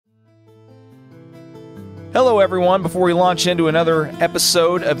Hello, everyone. Before we launch into another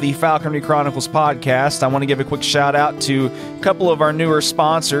episode of the Falconry Chronicles podcast, I want to give a quick shout out to a couple of our newer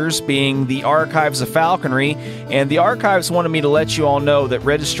sponsors, being the Archives of Falconry. And the Archives wanted me to let you all know that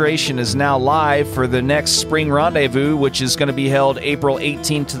registration is now live for the next spring rendezvous, which is going to be held April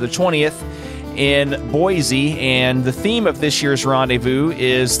 18th to the 20th in Boise. And the theme of this year's rendezvous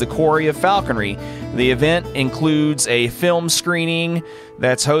is the Quarry of Falconry. The event includes a film screening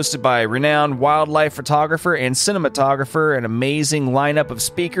that's hosted by a renowned wildlife photographer and cinematographer, an amazing lineup of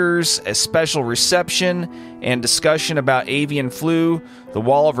speakers, a special reception and discussion about avian flu, the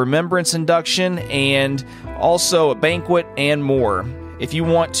Wall of Remembrance induction, and also a banquet and more. If you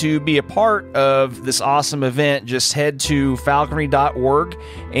want to be a part of this awesome event, just head to falconry.org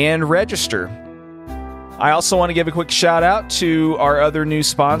and register. I also want to give a quick shout out to our other new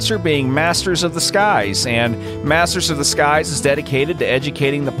sponsor, being Masters of the Skies. And Masters of the Skies is dedicated to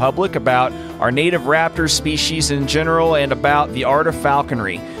educating the public about our native raptor species in general and about the art of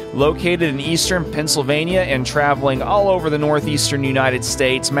falconry. Located in eastern Pennsylvania and traveling all over the northeastern United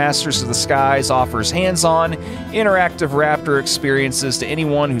States, Masters of the Skies offers hands-on, interactive raptor experiences to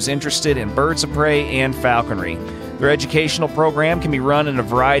anyone who's interested in birds of prey and falconry. Their educational program can be run in a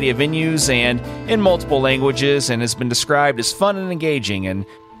variety of venues and in multiple languages, and has been described as fun and engaging, and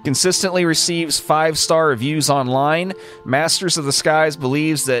consistently receives 5-star reviews online. Masters of the Skies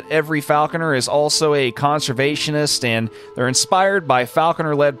believes that every falconer is also a conservationist, and they're inspired by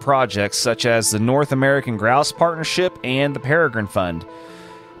falconer-led projects such as the North American Grouse Partnership and the Peregrine Fund.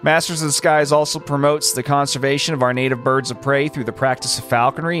 Masters of the Skies also promotes the conservation of our native birds of prey through the practice of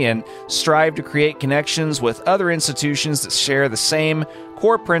falconry, and strive to create connections with other institutions that share the same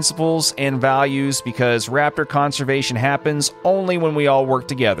core principles and values, because raptor conservation happens only when we all work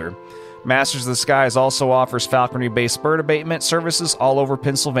together. Masters of the Skies also offers falconry-based bird abatement services all over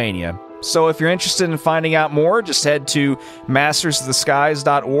Pennsylvania. So if you're interested in finding out more, just head to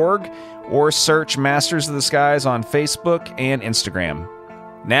mastersoftheskies.org or search Masters of the Skies on Facebook and Instagram.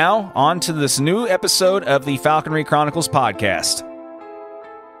 Now, on to this new episode of the Falconry Chronicles podcast.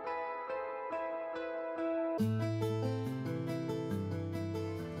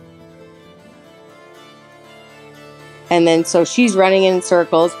 And then so she's running in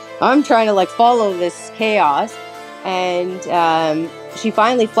circles. I'm trying to follow this chaos. And she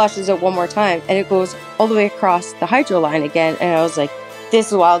finally flushes it one more time. And it goes all the way across the hydro line again. And I was like, this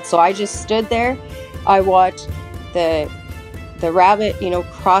is wild. So I just stood there. I watched the rabbit,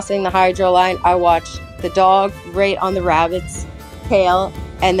 crossing the hydro line. I watched the dog right on the rabbit's tail.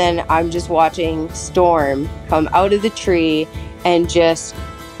 And then I'm just watching Storm come out of the tree and just,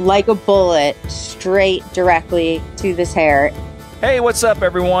 like a bullet, straight directly to this hare. Hey, what's up,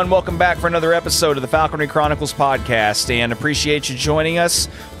 everyone? Welcome back for another episode of the Falconry Chronicles podcast, and appreciate you joining us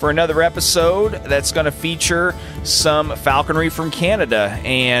for another episode that's going to feature some falconry from Canada.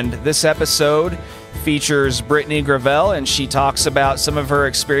 And this episode features Brittany Gravel, and she talks about some of her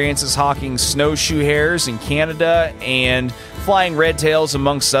experiences hawking snowshoe hares in Canada and flying red tails,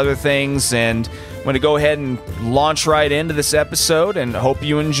 amongst other things. And I'm going to go ahead and launch right into this episode and hope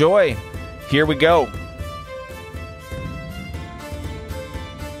you enjoy. Here we go.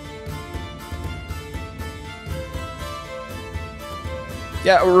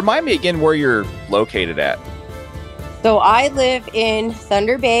 Yeah, remind me again where you're located at. So I live in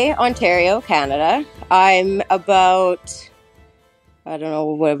Thunder Bay, Ontario, Canada. I'm about, I don't know,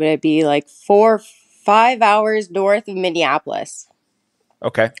 what would it be, 4 or 5 hours north of Minneapolis.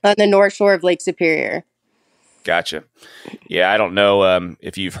 Okay. On the North Shore of Lake Superior. Gotcha. Yeah, I don't know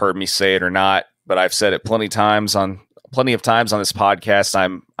if you've heard me say it or not, but I've said it plenty of times on this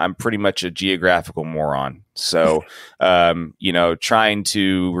podcast. I'm pretty much a geographical moron. So, trying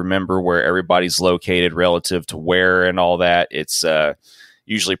to remember where everybody's located relative to where and all that, it's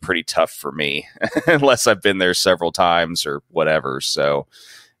usually pretty tough for me unless I've been there several times or whatever. So,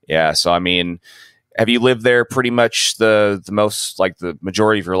 yeah. So, I mean, have you lived there pretty much the most, the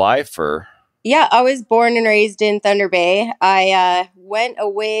majority of your life, or? Yeah, I was born and raised in Thunder Bay. I went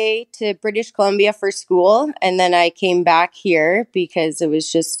away to British Columbia for school, and then I came back here because it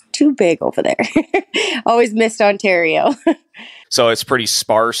was just too big over there. Always missed Ontario. So it's pretty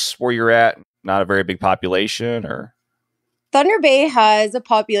sparse where you're at? Not a very big population, or? Thunder Bay has a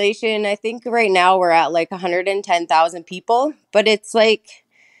population, I think right now we're at 110,000 people, but it's a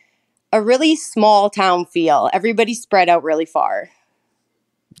really small town feel. Everybody's spread out really far.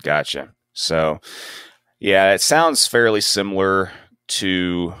 Gotcha. So, yeah, it sounds fairly similar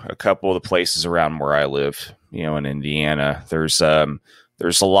to a couple of the places around where I live, in Indiana. There's a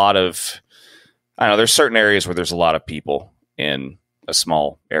lot of, I don't know, there's certain areas where there's a lot of people in a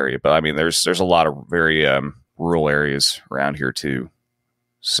small area, but I mean, there's a lot of very rural areas around here too.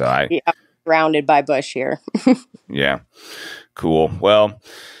 So Surrounded by bush here. Yeah, cool. Well,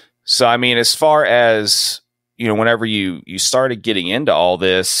 so I mean, as far as whenever you started getting into all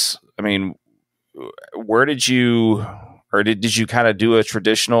this, I mean, where did you, or did you kind of do a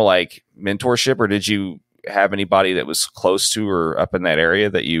traditional like mentorship, or did you have anybody that was close to or up in that area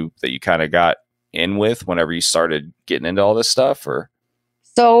that you kind of got in with whenever you started getting into all this stuff? Or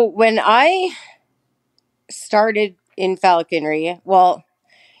so when I started in falconry, well,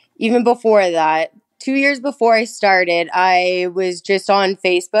 even before that, 2 years before I started, I was just on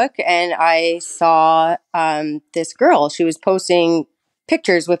Facebook and I saw this girl. She was posting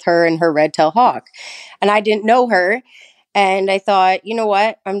pictures with her and her red-tailed hawk. And I didn't know her. And I thought, you know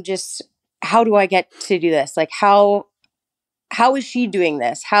what? How do I get to do this? Like, how is she doing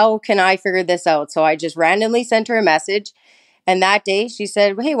this? How can I figure this out? So I just randomly sent her a message. And that day she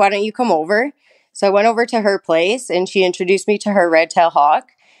said, hey, why don't you come over? So I went over to her place and she introduced me to her red-tailed hawk.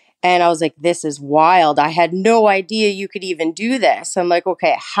 And I was like, this is wild. I had no idea you could even do this. I'm like,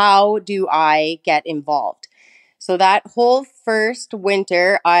 okay, how do I get involved? So that whole first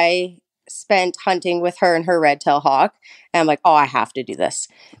winter, I spent hunting with her and her red-tailed hawk. And I'm like, oh, I have to do this.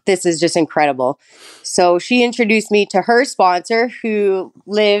 This is just incredible. So she introduced me to her sponsor, who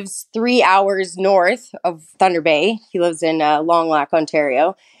lives 3 hours north of Thunder Bay. He lives in Long Lac,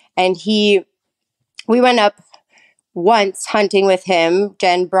 Ontario. And we went up once hunting with him.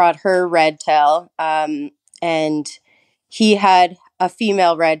 Jen brought her red tail, and he had a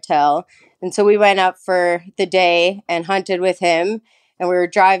female red tail. And so we went up for the day and hunted with him. And we were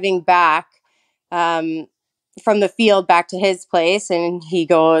driving back from the field back to his place. And he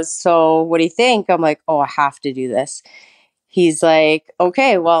goes, so what do you think? I'm like, oh, I have to do this. He's like,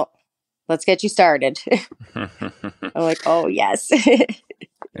 okay, well, let's get you started. I'm like, oh, yes.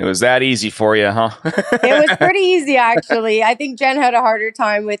 it was that easy for you, huh? It was pretty easy, actually. I think Jen had a harder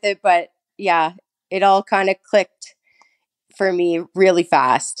time with it, but yeah, it all kind of clicked for me really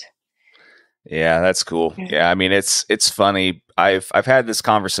fast. Yeah, that's cool. Yeah, I mean, it's funny. I've had this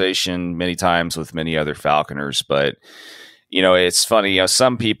conversation many times with many other falconers, but it's funny.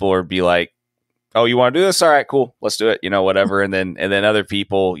 Some people are be like, "Oh, you want to do this? All right, cool, let's do it." Whatever. And then other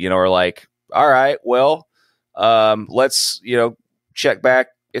people, are like, "All right, well, let's check back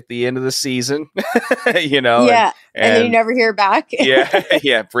at the end of the season." Yeah, and then you never hear back.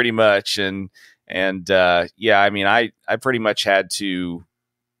 yeah, pretty much. And yeah, I mean, I pretty much had to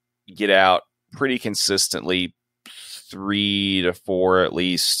get out pretty consistently 3 to 4 at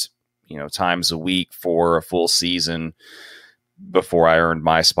least times a week for a full season before I earned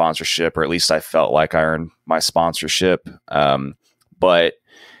my sponsorship, or at least I felt like I earned my sponsorship. But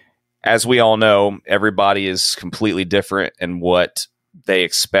as we all know, everybody is completely different in what they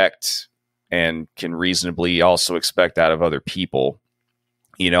expect and can reasonably also expect out of other people.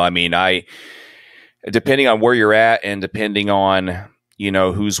 I mean, depending on where you're at and depending on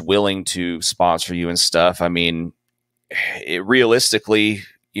who's willing to sponsor you and stuff. I mean, realistically,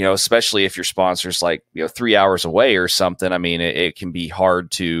 especially if your sponsor's like, 3 hours away or something, I mean, it can be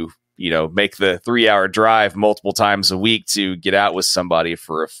hard to, make the 3-hour drive multiple times a week to get out with somebody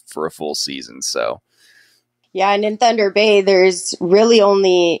for a full season. So, yeah. And in Thunder Bay, there's really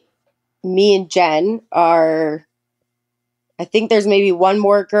only me and Jen I think there's maybe one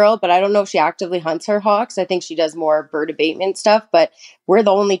more girl, but I don't know if she actively hunts her hawks. I think she does more bird abatement stuff, but we're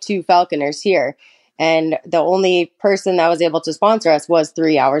the only 2 falconers here. And the only person that was able to sponsor us was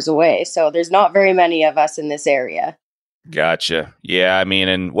 3 hours away. So there's not very many of us in this area. Gotcha. Yeah. I mean,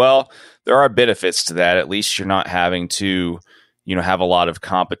 and well, there are benefits to that. At least you're not having to, have a lot of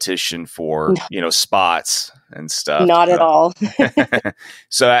competition for, spots and stuff. Not at all.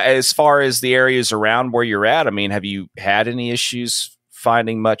 So as far as the areas around where you're at, I mean, have you had any issues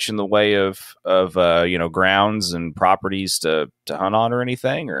finding much in the way of grounds and properties to hunt on or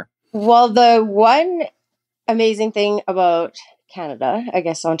anything? Or well, the one amazing thing about Canada, I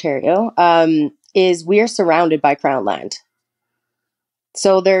guess Ontario, is we're surrounded by Crown land.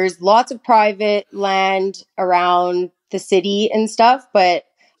 So there's lots of private land around the city and stuff, but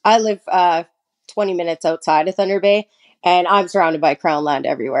I live 20 minutes outside of Thunder Bay, and I'm surrounded by Crown land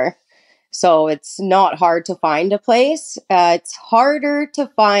everywhere. So it's not hard to find a place. It's harder to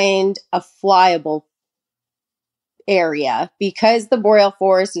find a flyable area because the boreal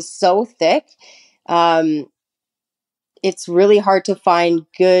forest is so thick. It's really hard to find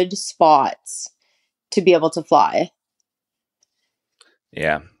good spots to be able to fly.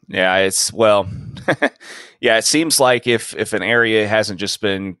 Yeah. It's yeah. It seems like if an area hasn't just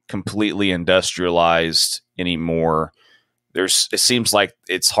been completely industrialized anymore, it seems like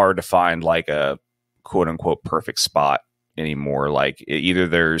it's hard to find like a quote unquote perfect spot anymore. Like either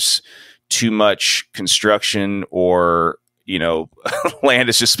there's too much construction, or land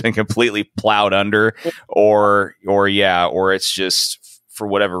has just been completely plowed under, or it's just for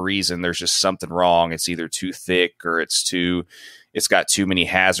whatever reason there's just something wrong. It's either too thick, or it's got too many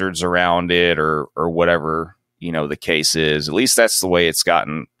hazards around it, or whatever the case is. At least that's the way it's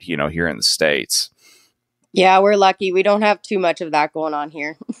gotten here in the States. Yeah, we're lucky. We don't have too much of that going on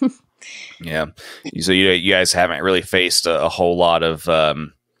here. Yeah. So you guys haven't really faced a whole lot of,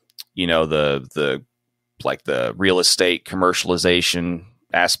 the like the real estate commercialization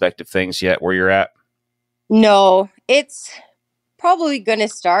aspect of things yet where you're at? No, it's probably going to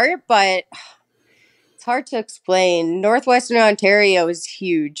start, but it's hard to explain. Northwestern Ontario is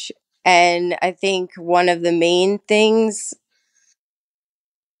huge. And I think one of the main things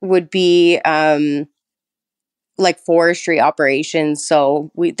would be like forestry operations.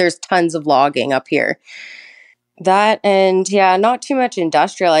 So there's tons of logging up here. That, and yeah, not too much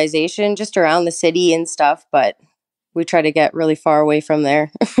industrialization just around the city and stuff, but we try to get really far away from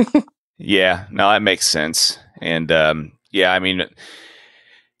there. Yeah, no, that makes sense. And I mean,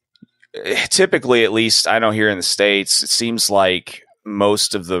 typically, at least I know here in the States, it seems like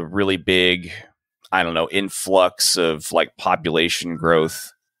most of the really big, I don't know, influx of like population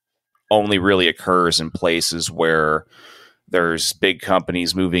growth only really occurs in places where there's big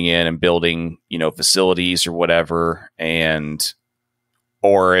companies moving in and building, facilities or whatever. And,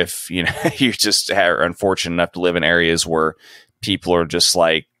 or if, you just are unfortunate enough to live in areas where people are just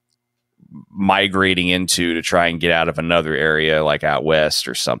like migrating into to try and get out of another area, like out west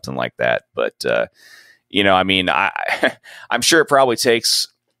or something like that. But, I mean, I'm sure it probably takes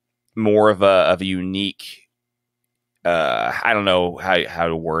more of a unique, I don't know how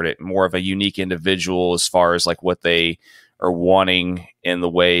to word it, more of a unique individual as far as like what they are wanting in the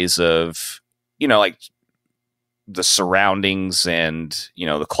ways of, like the surroundings and,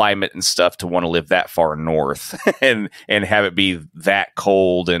 the climate and stuff to want to live that far north and have it be that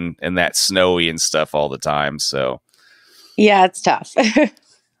cold and that snowy and stuff all the time. So yeah, it's tough. I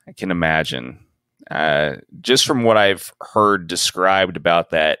can imagine. Just from what I've heard described about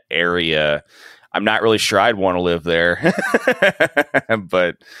that area, I'm not really sure I'd want to live there.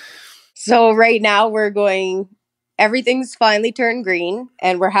 But so right now everything's finally turned green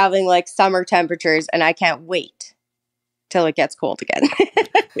and we're having like summer temperatures, and I can't wait till it gets cold again.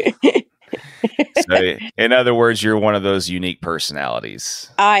 So, in other words, you're one of those unique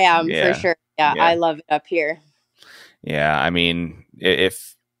personalities. I am, for sure. Yeah, I love it up here. Yeah, I mean,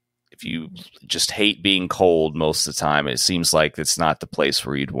 if you just hate being cold most of the time, it seems like it's not the place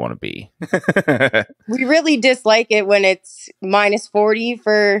where you'd want to be. We really dislike it when it's minus 40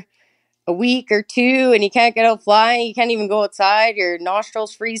 for a week or two and you can't get out flying. You can't even go outside. Your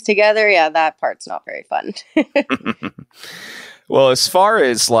nostrils freeze together. Yeah, that part's not very fun. Well, as far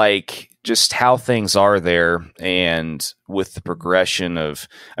as like just how things are there and with the progression of,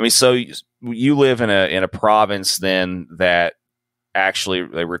 I mean, so you live in a province then that actually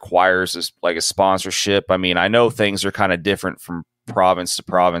requires like a sponsorship. I mean, I know things are kind of different from province to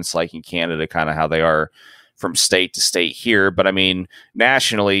province, like in Canada, kind of how they are from state to state here. But I mean,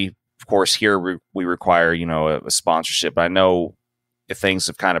 nationally, of course, here we require, a sponsorship. I know if things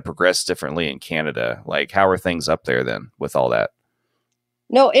have kind of progressed differently in Canada. Like, how are things up there then with all that?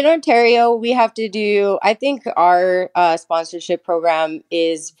 No, in Ontario, we have to do, I think our sponsorship program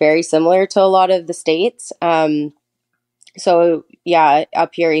is very similar to a lot of the states. So yeah,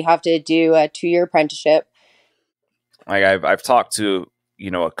 up here you have to do a 2-year apprenticeship. Like I've talked to,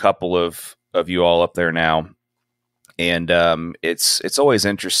 a couple of you all up there now, and it's always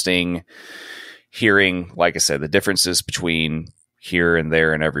interesting hearing, like I said, the differences between here and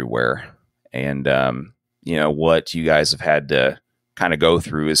there and everywhere. And what you guys have had to kind of go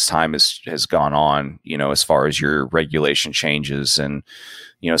through as time has gone on, as far as your regulation changes and,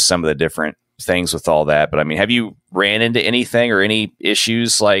 some of the different things with all that. But I mean, have you ran into anything or any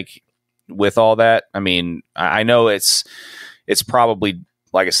issues like with all that? I mean, I know it's probably,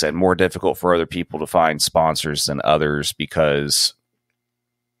 like I said, more difficult for other people to find sponsors than others because,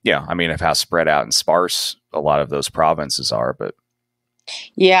 I mean, of how spread out and sparse a lot of those provinces are. But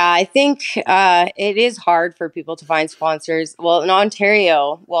yeah, I think it is hard for people to find sponsors. Well, in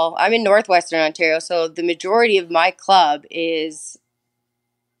Ontario, I'm in Northwestern Ontario, so the majority of my club is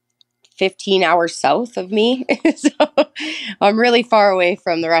 15 hours south of me. So I'm really far away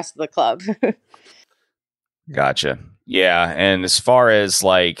from the rest of the club. Gotcha. Yeah. And as far as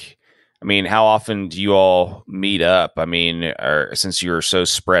like, I mean, how often do you all meet up? I mean, since you're so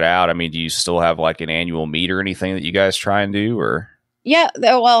spread out, I mean, do you still have like an annual meet or anything that you guys try and do, or? Yeah,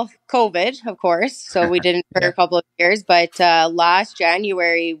 well, COVID, of course. So we didn't for Yeah. a couple of years. But last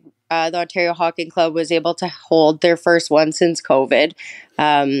January, the Ontario Hawking Club was able to hold their first one since COVID.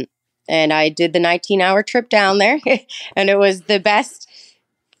 And I did the 19-hour trip down there. And it was the best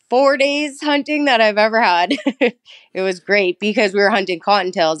 4 days hunting that I've ever had. It was great because we were hunting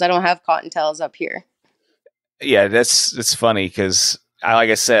cottontails. I don't have cottontails up here. Yeah, that's funny because like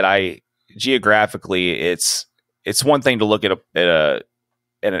I said, I geographically it's one thing to look at an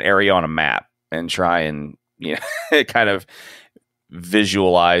area on a map and try and kind of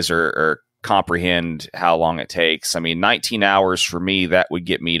visualize or comprehend how long it takes. I mean, 19 hours for me, that would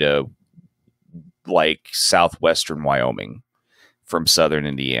get me to like southwestern Wyoming from southern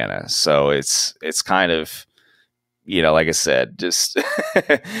Indiana. So it's kind of, like I said, just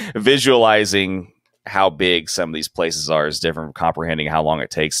visualizing how big some of these places are is different from comprehending how long it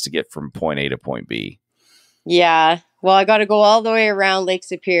takes to get from point A to point B. Yeah. Well, I got to go all the way around Lake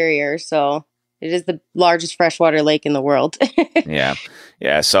Superior. So it is the largest freshwater lake in the world. Yeah.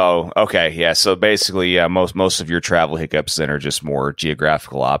 Yeah. So, okay. Yeah. So basically, most of your travel hiccups then are just more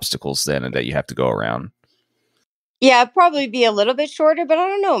geographical obstacles then, and that you have to go around. Yeah, probably be a little bit shorter, but I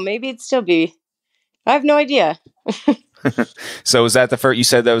don't know. Maybe it'd still be. I have no idea. So was that the first? You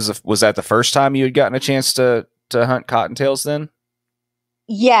said that was that the first time you had gotten a chance to hunt cottontails then?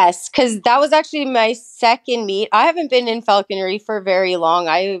 Yes, because that was actually my second meet. I haven't been in falconry for very long.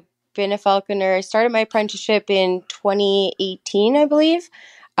 I've been a falconer. I started my apprenticeship in 2018, I believe.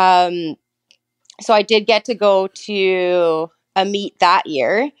 So I did get to go to a meet that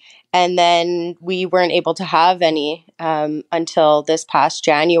year, and then we weren't able to have any until this past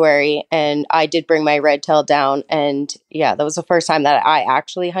January. And I did bring my red tail down, and yeah, that was the first time that I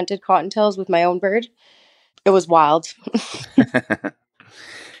actually hunted cottontails with my own bird. It was wild.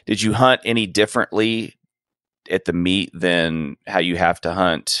 Did you hunt any differently at the meet than how you have to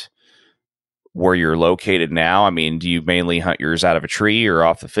hunt where you're located now? I mean, do you mainly hunt yours out of a tree or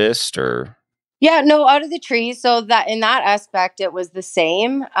off the fist, or? Yeah, no, out of the trees. So that in that aspect, it was the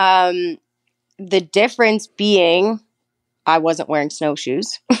same. The difference being I wasn't wearing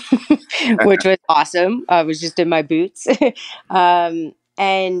snowshoes, which was awesome. I was just in my boots.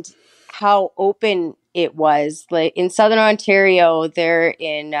 And how open it was. Like in Southern Ontario, they're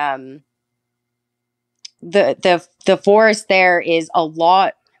in the forest there is a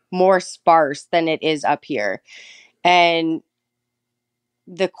lot more sparse than it is up here. And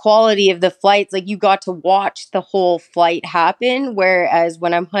the quality of the flights, like you got to watch the whole flight happen. Whereas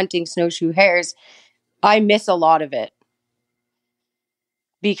when I'm hunting snowshoe hares, I miss a lot of it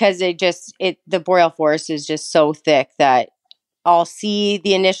because the boreal forest is just so thick that I'll see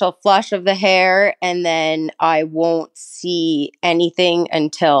the initial flush of the hare and then I won't see anything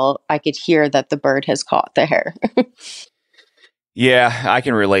until I could hear that the bird has caught the hare. Yeah, I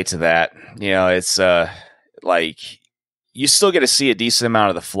can relate to that. It's like you still get to see a decent amount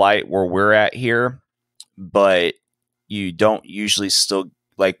of the flight where we're at here, but you don't usually still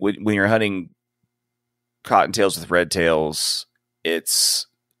like when you're hunting cottontails with red tails, it's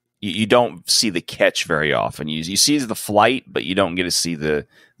you don't see the catch very often. You see the flight, but you don't get to see the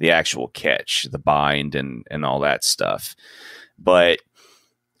actual catch, the bind and all that stuff. But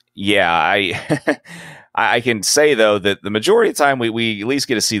yeah, I can say though that the majority of the time we at least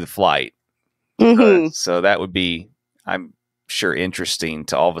get to see the flight. Mm-hmm. So that would be, I'm sure, interesting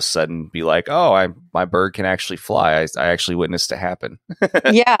to all of a sudden be like, oh, my bird can actually fly. I actually witnessed it happen.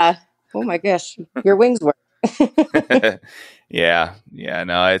 Yeah. Oh my gosh, your wings work. Yeah.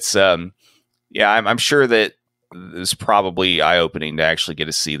 No, it's I'm sure that it's probably eye opening to actually get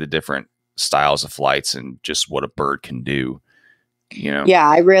to see the different styles of flights and just what a bird can do. Yeah,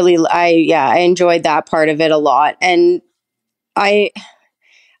 I enjoyed that part of it a lot, and a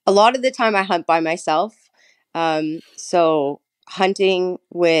lot of the time I hunt by myself. So hunting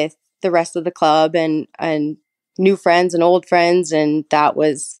with the rest of the club and new friends and old friends, and that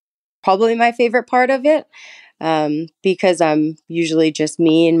was probably my favorite part of it. Because I'm usually just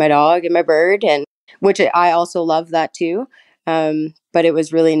me and my dog and my bird, and which I also love that too. But it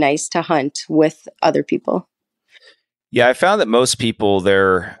was really nice to hunt with other people. Yeah, I found that most people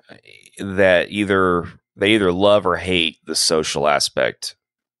they either love or hate the social aspect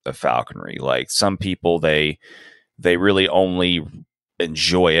of falconry. Like some people, they really only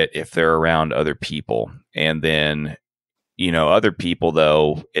enjoy it if they're around other people, and then other people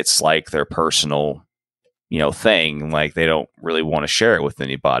though it's like their personal thing. Like they don't really want to share it with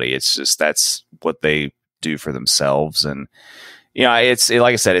anybody. It's just that's what they do for themselves, and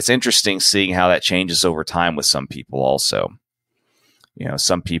like I said, it's interesting seeing how that changes over time with some people also.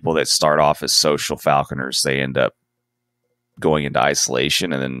 Some people that start off as social falconers, they end up going into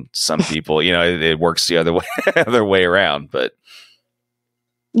isolation, and then some people, it works the other way, other way around. But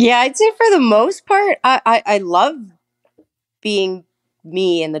yeah, I'd say for the most part, I love being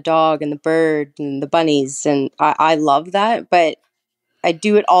me and the dog and the bird and the bunnies, and I love that, but I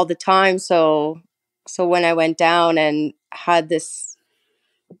do it all the time. So when I went down and had this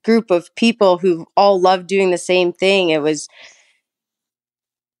group of people who all loved doing the same thing, it was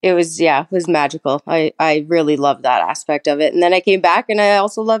magical. I really loved that aspect of it. And then I came back and I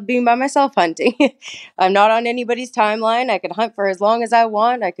also love being by myself hunting. I'm not on anybody's timeline. I could hunt for as long as I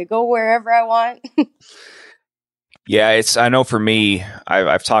want. I could go wherever I want. Yeah, I know for me,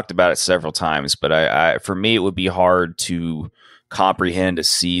 I've talked about it several times, but for me, it would be hard to comprehend a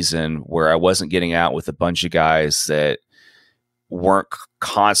season where I wasn't getting out with a bunch of guys that weren't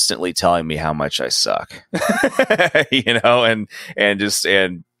constantly telling me how much I suck,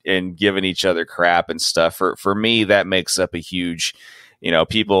 and giving each other crap and stuff. For me, that makes up a huge,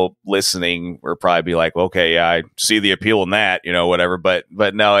 people listening will probably be like, okay, yeah, I see the appeal in that, whatever. But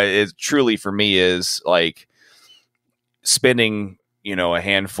no, it truly for me is like spending, a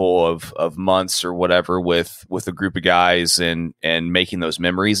handful of months or whatever with a group of guys and making those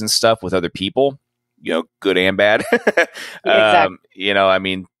memories and stuff with other people, good and bad. Exactly. I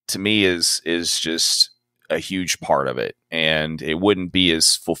mean, to me is just a huge part of it, and it wouldn't be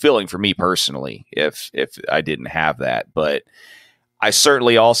as fulfilling for me personally if I didn't have that. But I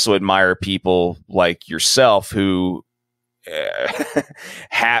certainly also admire people like yourself who they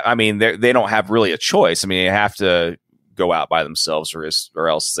don't have really a choice. I mean, they have to go out by themselves or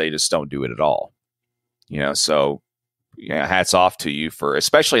else they just don't do it at all. So hats off to you for,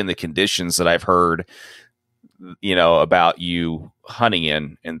 especially in the conditions that I've heard, about you hunting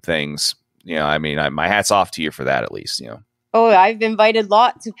in and things. My hat's off to you for that, at least. Oh, I've invited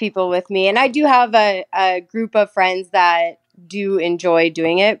lots of people with me, and I do have a group of friends that do enjoy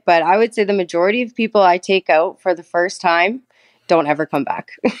doing it, but I would say the majority of people I take out for the first time don't ever come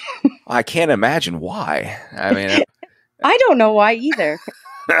back. I can't imagine why. I mean, I don't know why either.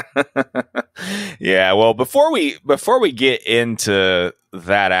 Yeah, well, before we get into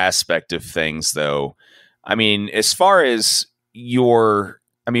that aspect of things, though, I mean, as far as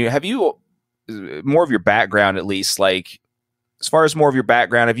have you more of your background, at least, like, as far as more of your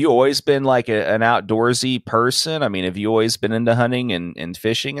background, have you always been like an outdoorsy person? I mean, have you always been into hunting and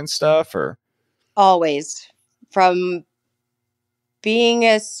fishing and stuff, or? Always. From being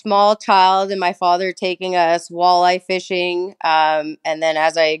a small child and my father taking us walleye fishing, and then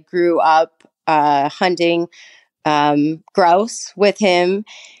as I grew up hunting grouse with him,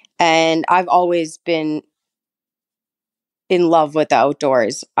 and I've always been in love with the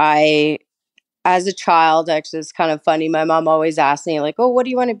outdoors. As a child, actually, it's kind of funny. My mom always asked me, like, oh, what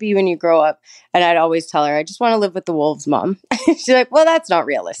do you want to be when you grow up? And I'd always tell her, I just want to live with the wolves, Mom. She's like, well, that's not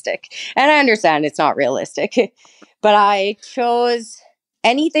realistic. And I understand it's not realistic. But I chose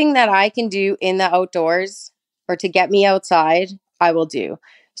anything that I can do in the outdoors or to get me outside, I will do.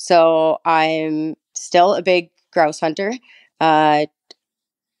 So I'm still a big grouse hunter,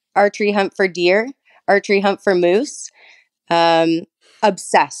 archery hunt for deer, archery hunt for moose,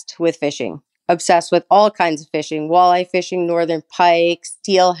 obsessed with fishing. Obsessed with all kinds of fishing, walleye fishing, northern pike,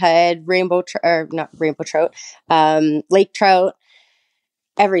 steelhead, not rainbow trout, lake trout,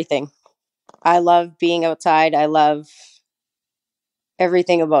 everything. I love being outside. I love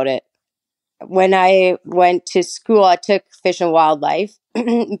everything about it. When I went to school, I took fish and wildlife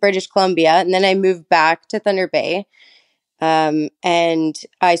in British Columbia, and then I moved back to Thunder Bay. And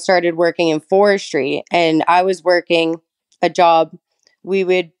I started working in forestry, and I was working a job. We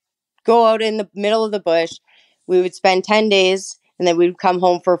would go out in the middle of the bush. We would spend 10 days and then we would come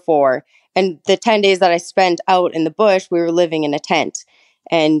home for 4. And the 10 days that I spent out in the bush, we were living in a tent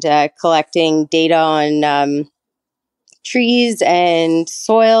and collecting data on trees and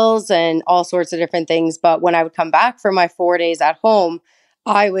soils and all sorts of different things. But when I would come back for my 4 days at home,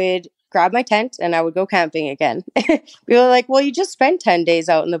 I would grab my tent and I would go camping again. People were like, well, you just spent 10 days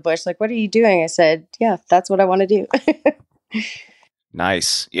out in the bush. Like, what are you doing? I said, yeah, that's what I want to do.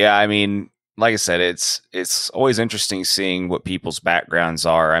 Nice. Yeah, I mean, like I said, it's always interesting seeing what people's backgrounds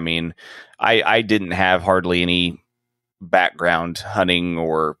are. I mean, I didn't have hardly any background hunting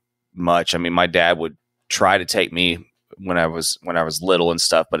or much. I mean, my dad would try to take me when I was little and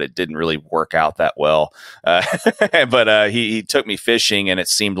stuff, but it didn't really work out that well. But he took me fishing, and it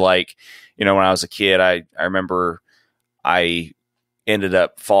seemed like, when I was a kid, I remember I ended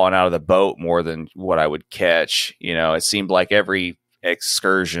up falling out of the boat more than what I would catch. It seemed like every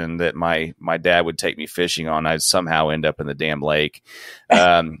excursion that my dad would take me fishing on, I'd somehow end up in the damn lake.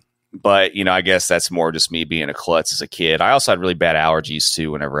 But, I guess that's more just me being a klutz as a kid. I also had really bad allergies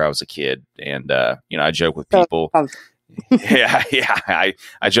too whenever I was a kid. And, I joke with people. Yeah.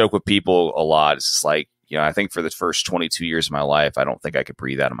 I joke with people a lot. It's just like, I think for the first 22 years of my life, I don't think I could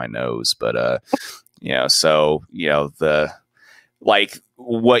breathe out of my nose. But, like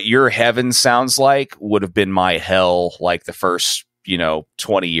what your heaven sounds like would have been my hell, like the first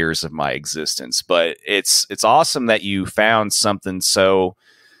 20 years of my existence. But it's awesome that you found something so,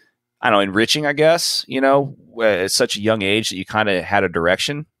 I don't know, enriching, I guess, at such a young age that you kind of had a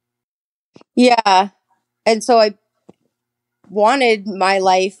direction. Yeah. And so I wanted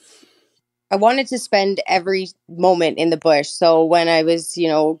to spend every moment in the bush. So when I was,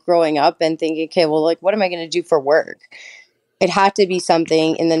 growing up and thinking, okay, well, like, what am I going to do for work? It had to be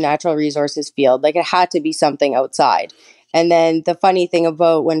something in the natural resources field. Like, it had to be something outside. And then the funny thing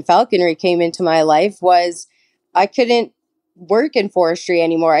about when falconry came into my life was I couldn't work in forestry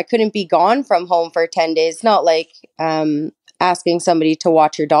anymore. I couldn't be gone from home for 10 days. It's not like asking somebody to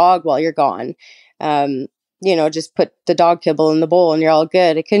watch your dog while you're gone. Just put the dog kibble in the bowl and you're all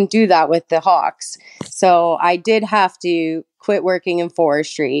good. I couldn't do that with the hawks. So I did have to quit working in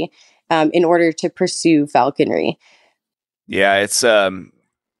forestry in order to pursue falconry. Yeah, it's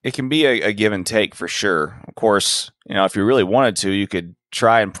it can be a give and take for sure. Of course, if you really wanted to, you could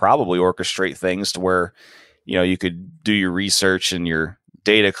try and probably orchestrate things to where, you could do your research and your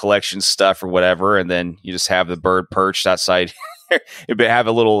data collection stuff or whatever, and then you just have the bird perched outside. Have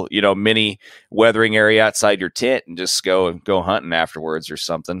a little, mini weathering area outside your tent and just go hunting afterwards or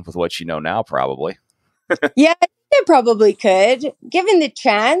something with what you know now, probably. Yeah, I probably could. Given the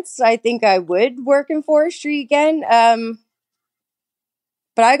chance, I think I would work in forestry again.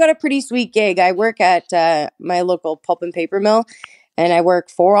 But I got a pretty sweet gig. I work at my local pulp and paper mill, and I work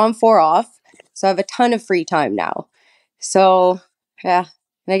 4 on 4 off. So I have a ton of free time now. So, yeah,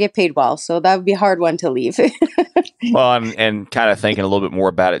 and I get paid well. So that would be a hard one to leave. Well, and kind of thinking a little bit more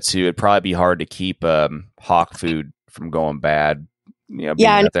about it too, it'd probably be hard to keep hawk food from going bad. Yeah,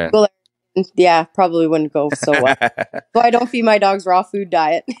 yeah, probably wouldn't go so well. So I don't feed my dogs raw food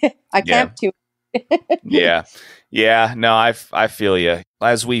diet. I camp too. Yeah. No, I feel you.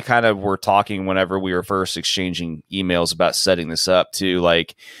 As we kind of were talking whenever we were first exchanging emails about setting this up too,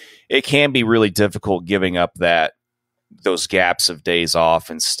 like it can be really difficult giving up those gaps of days off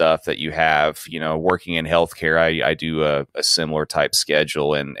and stuff that you have, working in healthcare. I do a similar type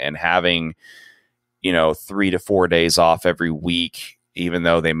schedule and having, 3 to 4 days off every week, even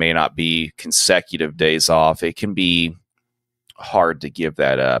though they may not be consecutive days off, it can be hard to give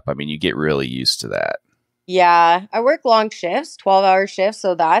that up. I mean, you get really used to that. Yeah, I work long shifts, 12-hour shifts,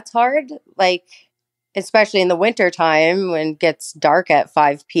 so that's hard. Like, especially in the winter time when it gets dark at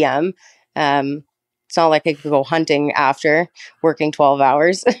 5 p.m. It's not like I could go hunting after working 12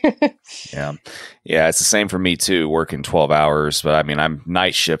 hours. Yeah, it's the same for me too, working 12 hours. But I mean, I'm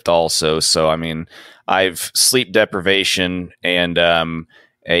night shift also, so I mean, I've sleep deprivation and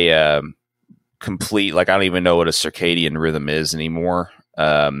a complete, like, I don't even know what a circadian rhythm is anymore.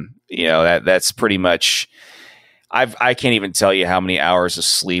 That's pretty much, I can't even tell you how many hours of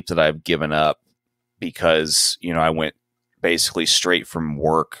sleep that I've given up because, I went basically straight from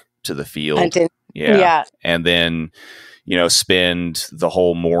work to the field. Yeah. And then, spend the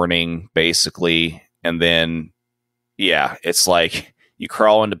whole morning basically. And then, it's like you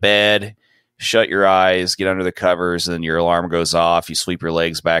crawl into bed, shut your eyes, get under the covers, and then your alarm goes off. You sweep your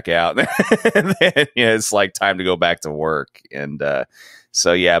legs back out. And then, it's like time to go back to work. And but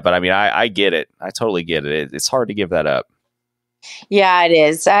I mean, I get it. I totally get it. It's hard to give that up. Yeah, it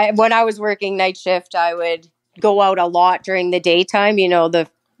is. When I was working night shift, I would go out a lot during the daytime, the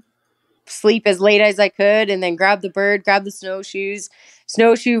sleep as late as I could and then grab the bird, grab the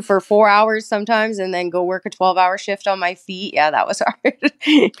snowshoe for 4 hours sometimes, and then go work a 12-hour shift on my feet. Yeah, that was hard,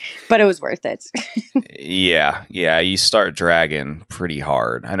 but it was worth it. Yeah. You start dragging pretty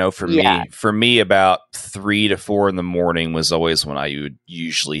hard. I know for me, about 3 to 4 in the morning was always when I would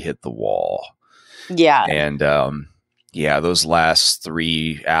usually hit the wall. Yeah. And, those last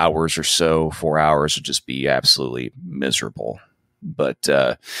 3 hours or so, 4 hours would just be absolutely miserable. But,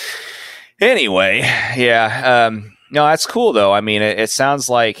 anyway, no, that's cool though. I mean, it sounds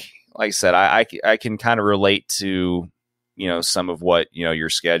like I said, I can kind of relate to, some of what, your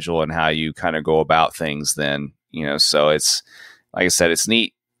schedule and how you kind of go about things then, so it's, like I said, it's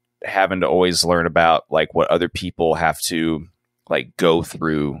neat having to always learn about like what other people have to like go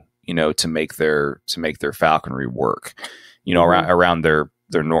through, to make their falconry work. you know, around their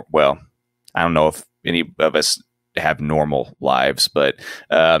well, I don't know if any of us have normal lives, but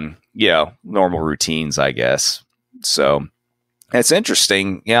you know, normal routines, I guess. So it's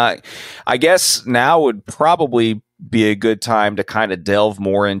interesting. Yeah, I guess now would probably be a good time to kind of delve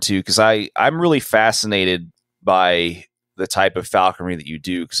more into, because I'm really fascinated by the type of falconry that you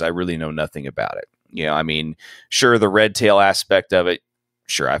do, because I really know nothing about it. You know, I mean, sure, the red tail aspect of it,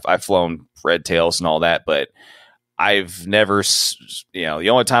 sure, I've flown red tails and all that, but I've never, you know, the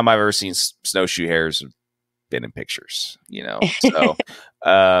only time I've ever seen snowshoe hares have been in pictures, you know. So,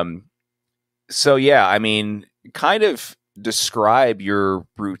 so yeah, I mean, kind of describe your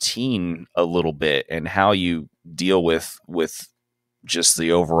routine a little bit and how you deal with just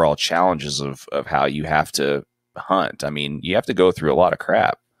the overall challenges of how you have to hunt. I mean, you have to go through a lot of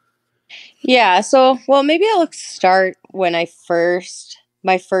crap. Yeah. So, well, maybe I'll start when my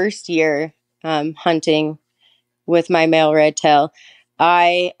first year hunting with my male red tail.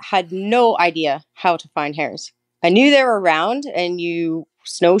 I had no idea how to find hares. I knew they were around, and you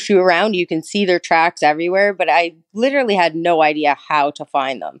snowshoe around, you can see their tracks everywhere, but I literally had no idea how to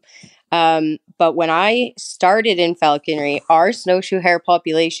find them. But when I started in falconry, our snowshoe hare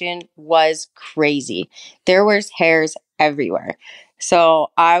population was crazy. There was hares everywhere.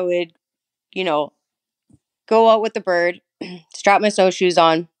 So I would, you know, go out with the bird, strap my snowshoes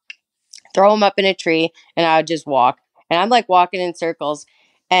on, throw them up in a tree, and I would just walk. And I'm like walking in circles.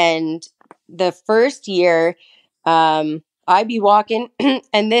 And the first year, I'd be walking,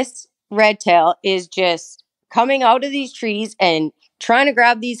 and this red tail is just coming out of these trees and trying to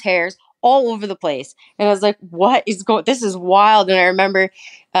grab these hares all over the place. And I was like, what is going, this is wild. And I remember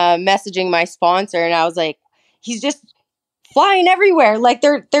messaging my sponsor, and I was like, he's just flying everywhere. Like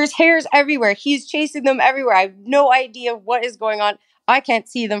there's hares everywhere. He's chasing them everywhere. I have no idea what is going on. I can't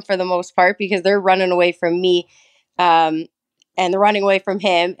see them for the most part because they're running away from me, and they're running away from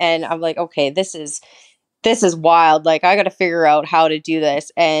him. And I'm like, okay, this is wild. Like, I got to figure out how to do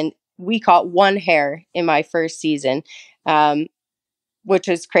this. And we caught one hare in my first season, which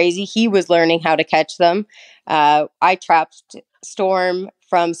was crazy. He was learning how to catch them. I trapped Storm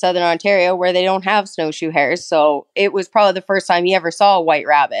from Southern Ontario, where they don't have snowshoe hares. So it was probably the first time he ever saw a white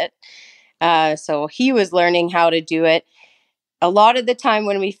rabbit. So he was learning how to do it. A lot of the time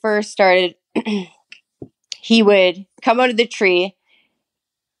when we first started, he would come out of the tree.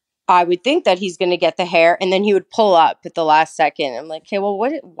 I would think that he's going to get the hare, and then he would pull up at the last second. I'm like, okay, well,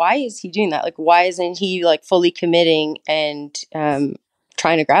 why is he doing that? Like, why isn't he like fully committing and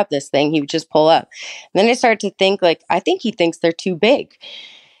trying to grab this thing? He would just pull up. And then I started to think, like, I think he thinks they're too big.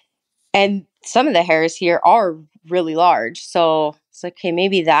 And some of the hares here are really large. So it's like, okay,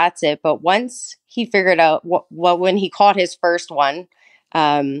 maybe that's it. But once he figured out when he caught his first one,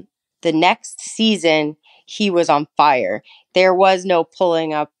 the next season, he was on fire. There was no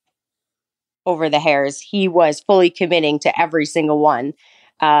pulling up over the hares. He was fully committing to every single one.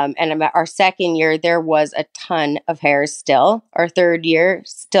 And our second year, there was a ton of hares still. Our third year,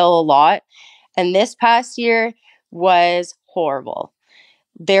 still a lot. And this past year was horrible.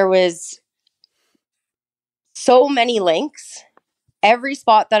 There was so many lynx. Every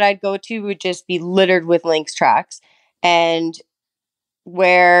spot that I'd go to would just be littered with lynx tracks. And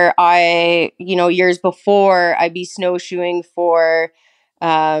where years before, I'd be snowshoeing for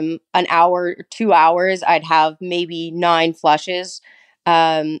an hour, 2 hours, I'd have maybe 9 flushes.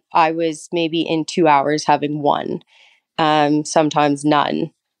 I was maybe in 2 hours having one, sometimes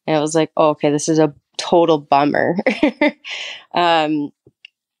none. And I was like, oh, okay, this is a total bummer.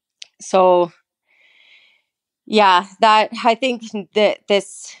 So yeah, that I think that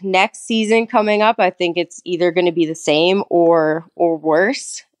this next season coming up, I think it's either going to be the same or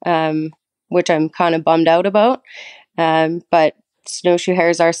worse, which I'm kind of bummed out about. But snowshoe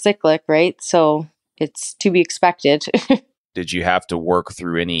hares are cyclic, right? So it's to be expected. Did you have to work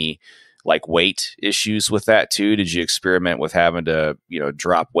through any like weight issues with that too? Did you experiment with having to,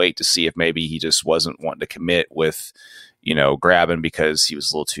 drop weight to see if maybe he just wasn't wanting to commit with, grabbing because he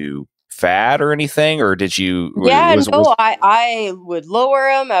was a little too fat or anything? Or did you? I would lower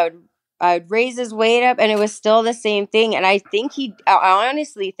him. I would raise his weight up, and it was still the same thing. And I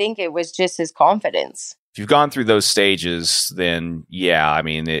honestly think it was just his confidence. If you've gone through those stages, then yeah, I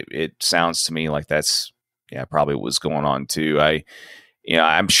mean, it sounds to me like that's probably what was going on too.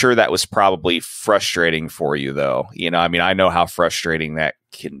 I'm sure that was probably frustrating for you though. I mean, I know how frustrating that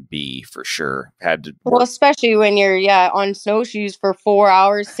can be for sure. Well, especially when you're on snowshoes for 4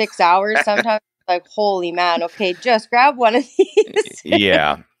 hours, 6 hours, sometimes like, holy man, okay, just grab one of these.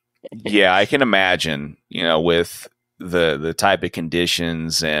 Yeah, I can imagine, with the type of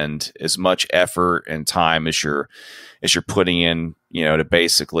conditions and as much effort and time as you're putting in, to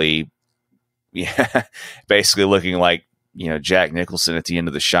basically, yeah, basically looking like, Jack Nicholson at the end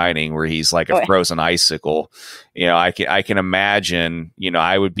of The Shining, where he's like a frozen icicle. I can imagine,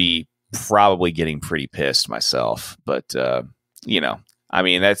 I would be probably getting pretty pissed myself, but I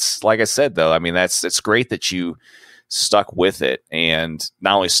mean, that's, like I said, though, I mean, it's great that you stuck with it, and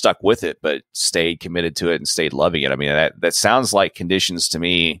not only stuck with it, but stayed committed to it and stayed loving it. I mean, that sounds like conditions to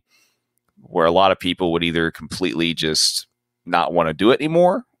me where a lot of people would either completely just not want to do it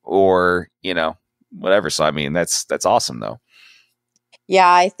anymore, or, whatever. So, I mean, that's awesome though. Yeah,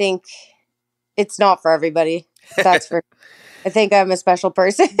 I think it's not for everybody. That's for, I think I'm a special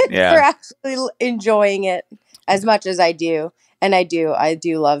person for actually enjoying it as much as I do. And I do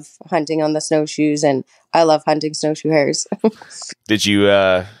love hunting on the snowshoes, and I love hunting snowshoe hares. Did you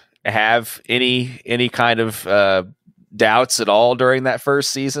have any kind of doubts at all during that first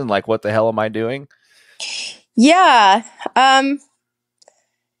season? Like, what the hell am I doing? Yeah.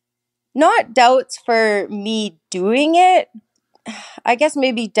 Not doubts for me doing it. I guess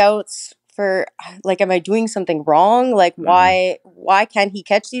maybe doubts for, like, am I doing something wrong? Like, why can't he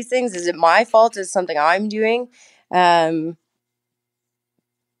catch these things? Is it my fault? Is it something I'm doing? But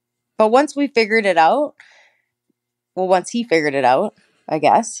once we figured it out, once he figured it out, I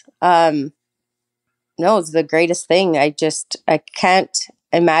guess, no, it's the greatest thing. I can't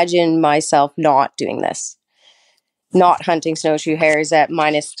imagine myself not doing this. Not hunting snowshoe hares at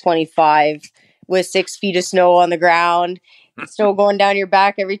minus 25 with 6 feet of snow on the ground, snow going down your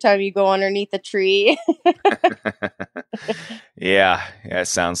back every time you go underneath a tree. Yeah, it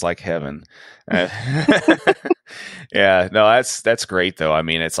sounds like heaven. Yeah, no, that's great though. I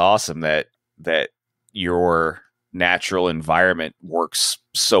mean, it's awesome that your natural environment works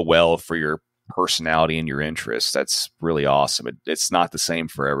so well for your personality and your interests. That's really awesome. It's not the same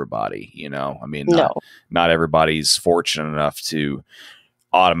for everybody, I mean, not everybody's fortunate enough to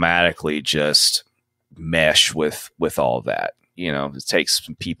automatically just mesh with all of that. It takes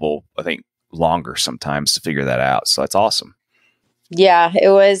some people, I think, longer sometimes to figure that out. So that's awesome. Yeah, it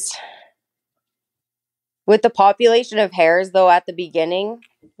was with the population of hares though at the beginning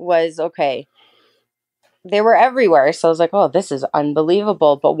was okay. They were everywhere. So I was like, oh, this is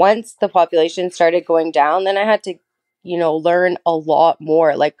unbelievable. But once the population started going down, then I had to, learn a lot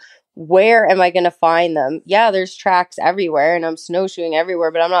more. Like, where am I going to find them? Yeah, there's tracks everywhere and I'm snowshoeing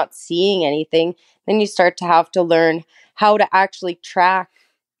everywhere, but I'm not seeing anything. Then you start to have to learn how to actually track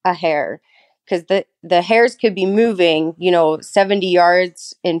a hare, because the hares could be moving, 70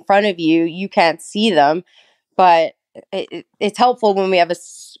 yards in front of you. You can't see them, but it's helpful when we have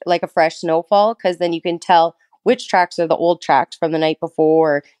a fresh snowfall, because then you can tell which tracks are the old tracks from the night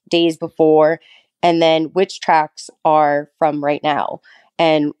before, or days before, and then which tracks are from right now,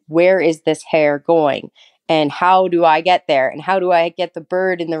 and where is this hare going, and how do I get there, and how do I get the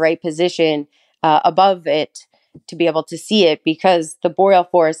bird in the right position above it to be able to see it, because the boreal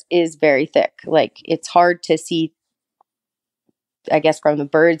forest is very thick. Like, it's hard to see, I guess, from the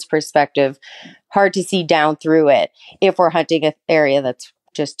bird's perspective, hard to see down through it if we're hunting an area that's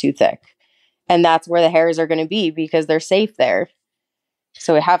just too thick. And that's where the hares are going to be, because they're safe there.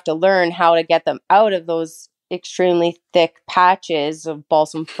 So we have to learn how to get them out of those extremely thick patches of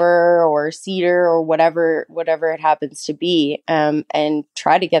balsam fir or cedar or whatever it happens to be, and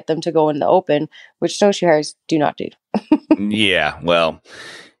try to get them to go in the open, which snowshoe hares do not do. Yeah, well,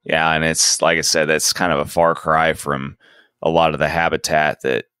 yeah, and it's, like I said, that's kind of a far cry from a lot of the habitat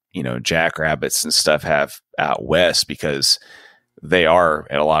that, jackrabbits and stuff have out west, because they are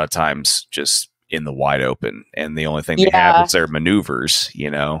at a lot of times just in the wide open, and the only thing they have is their maneuvers,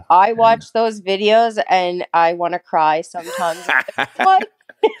 I watch those videos and I want to cry sometimes. What?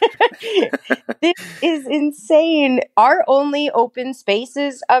 This is insane. Our only open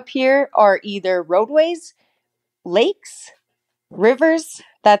spaces up here are either roadways, lakes, rivers.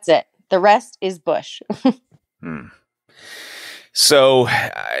 That's it. The rest is bush. So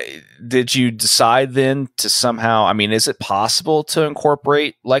did you decide then to somehow, I mean, is it possible to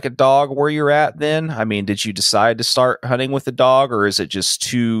incorporate like a dog where you're at then? I mean, did you decide to start hunting with a dog, or is it just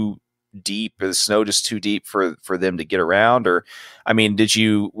too deep, or the snow just too deep for them to get around? Or, I mean,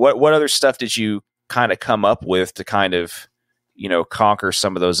 what other stuff did you kind of come up with to kind of, conquer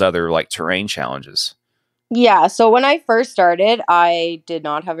some of those other like terrain challenges? Yeah, so when I first started, I did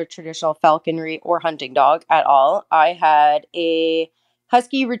not have a traditional falconry or hunting dog at all. I had a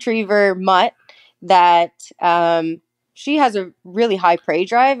husky retriever mutt that she has a really high prey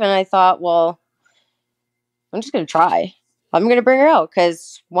drive, and I thought, well, I'm just going to try. I'm going to bring her out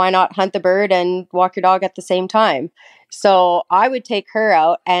because why not hunt the bird and walk your dog at the same time? So I would take her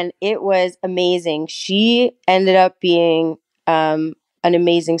out, and it was amazing. She ended up being an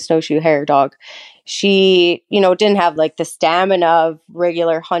amazing snowshoe hare dog. She, didn't have like the stamina of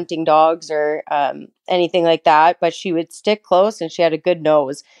regular hunting dogs or anything like that, but she would stick close and she had a good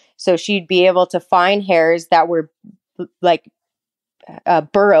nose. So she'd be able to find hares that were like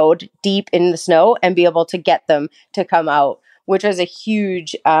burrowed deep in the snow and be able to get them to come out, which was a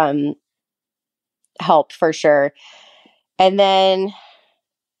huge help for sure. And then,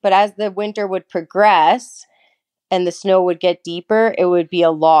 but as the winter would progress and the snow would get deeper, it would be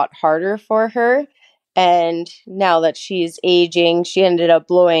a lot harder for her. And now that she's aging, she ended up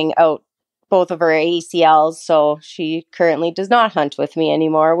blowing out both of her ACLs. So she currently does not hunt with me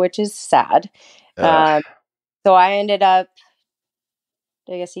anymore, which is sad. So I ended up,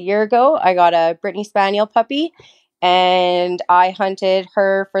 I guess a year ago, I got a Brittany Spaniel puppy, and I hunted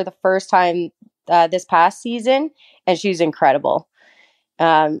her for the first time this past season, and she's incredible.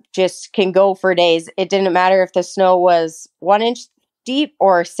 Just can go for days. It didn't matter if the snow was 1 inch deep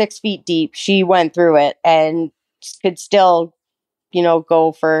or 6 feet deep. She went through it and could still,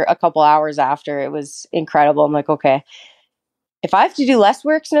 go for a couple hours after. It was incredible. I'm like, okay, if I have to do less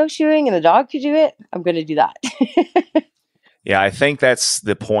work snowshoeing and the dog could do it, I'm going to do that. Yeah, I think that's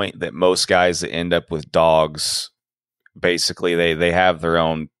the point that most guys that end up with dogs, basically they have their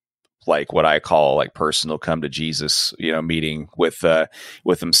own, like what I call like personal come to Jesus, meeting with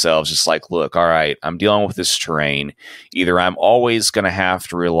themselves. Just like, look, all right, I'm dealing with this terrain. Either I'm always going to have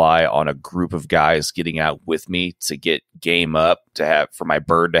to rely on a group of guys getting out with me to get game up, for my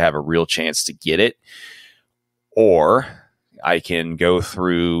bird to have a real chance to get it, or I can go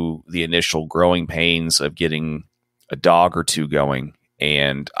through the initial growing pains of getting a dog or two going,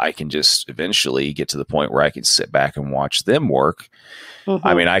 and I can just eventually get to the point where I can sit back and watch them work. Mm-hmm.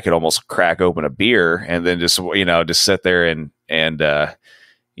 I mean, I could almost crack open a beer and then just sit there and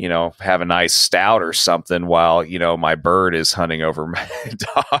have a nice stout or something while, my bird is hunting over my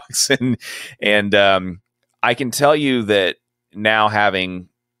dogs. And I can tell you that now, having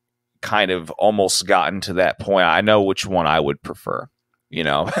kind of almost gotten to that point, I know which one I would prefer,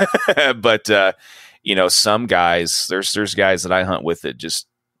 but some guys, there's guys that I hunt with that just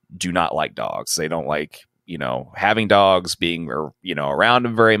do not like dogs. They don't like, having dogs, being, around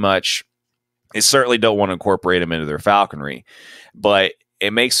them very much. They certainly don't want to incorporate them into their falconry, but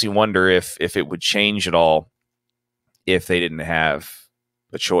it makes me wonder if it would change at all if they didn't have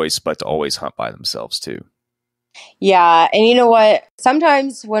a choice but to always hunt by themselves too. Yeah. And you know what?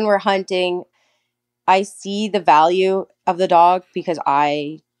 Sometimes when we're hunting, I see the value of the dog because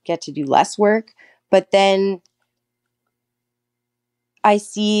I get to do less work, but then I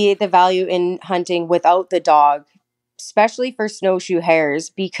see the value in hunting without the dog, especially for snowshoe hares,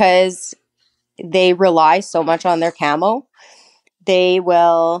 because they rely so much on their camo. They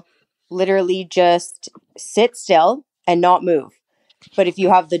will literally just sit still and not move. But if you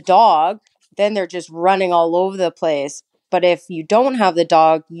have the dog, then they're just running all over the place. But if you don't have the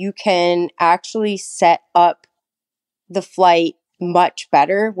dog, you can actually set up the flight much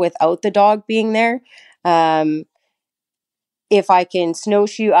better without the dog being there. If I can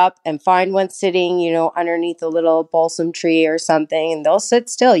snowshoe up and find one sitting, underneath a little balsam tree or something, and they'll sit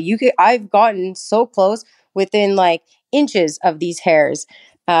still. I've gotten so close within like inches of these hares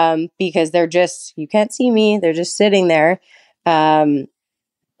because they're just, you can't see me. They're just sitting there.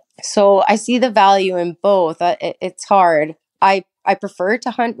 So I see the value in both. It's hard. I prefer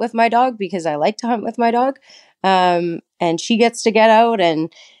to hunt with my dog because I like to hunt with my dog. And she gets to get out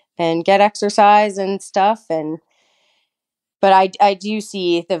and get exercise and stuff. But I do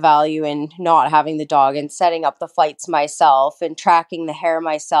see the value in not having the dog and setting up the flights myself and tracking the hare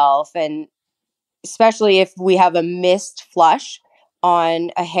myself. And especially if we have a missed flush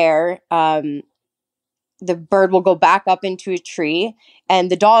on a hare, the bird will go back up into a tree and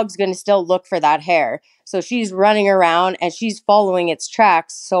the dog's going to still look for that hare. So she's running around and she's following its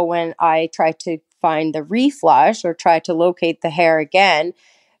tracks. So when I try to find the reflush or try to locate the hare again,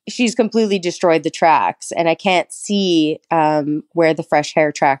 she's completely destroyed the tracks and I can't see where the fresh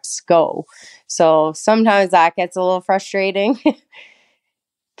hare tracks go. So sometimes that gets a little frustrating.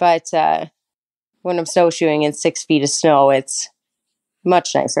 But when I'm snowshoeing in 6 feet of snow, it's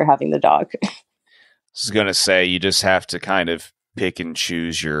much nicer having the dog. I was going to say, you just have to kind of pick and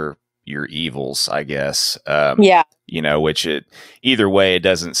choose your evils, I guess. Yeah. Which either way, it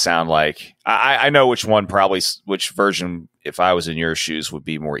doesn't sound like I know which version, if I was in your shoes, would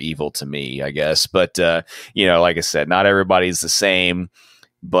be more evil to me, I guess. But, like I said, not everybody's the same.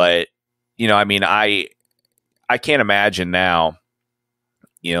 But, I I can't imagine now,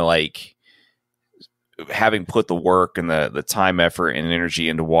 like having put the work and the time, effort, and energy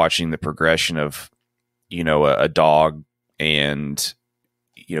into watching the progression of, a dog, and,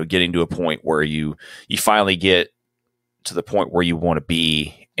 getting to a point where you finally get to the point where you want to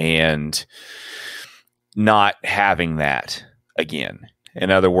be, and not having that again.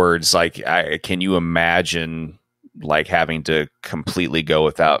 In other words, like, can you imagine like having to completely go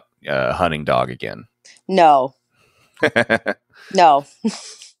without a hunting dog again? No. No.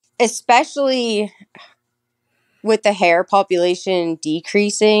 Especially with the hare population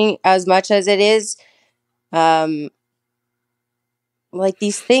decreasing as much as it is. Like,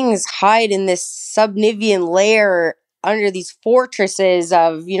 these things hide in this subnivean layer under these fortresses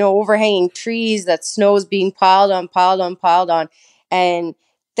of, overhanging trees that snow's being piled on. And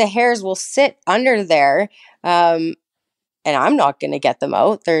the hares will sit under there. And I'm not going to get them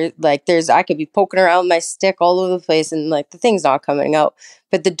out. I could be poking around my stick all over the place and like the thing's not coming out.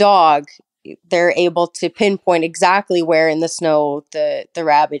 But the dog, they're able to pinpoint exactly where in the snow the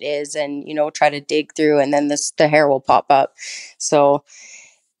rabbit is, and, try to dig through, and then the hare will pop up. So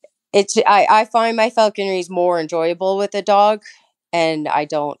I find my falconry is more enjoyable with a dog, and I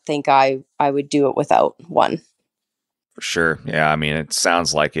don't think I would do it without one. For sure. Yeah. I mean, it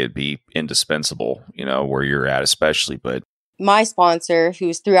sounds like it'd be indispensable, where you're at, especially, but my sponsor,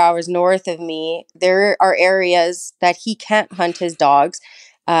 who's 3 hours north of me, there are areas that he can't hunt his dogs.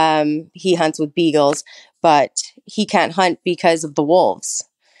 He hunts with beagles, but he can't hunt because of the wolves.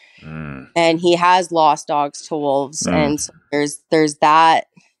 And he has lost dogs to wolves. And so there's that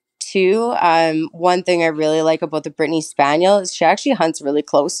too. One thing I really like about the Brittany Spaniel is she actually hunts really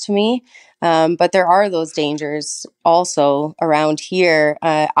close to me. But there are those dangers also around here.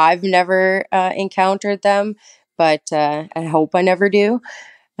 I've never encountered them, but I hope I never do.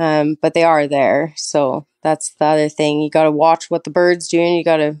 But they are there. So that's the other thing. You got to watch what the bird's doing. You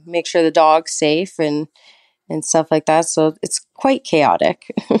got to make sure the dog's safe and stuff like that. So it's quite chaotic.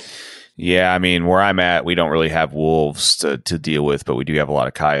 Yeah, I mean, where I'm at, we don't really have wolves to deal with, but we do have a lot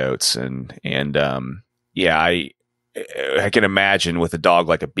of coyotes, and yeah, I can imagine with a dog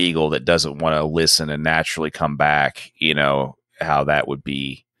like a beagle that doesn't want to listen and naturally come back, how that would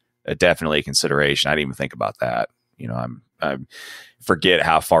be definitely a consideration. I didn't even think about that. I forget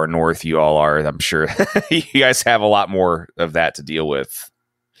how far north you all are. I'm sure you guys have a lot more of that to deal with.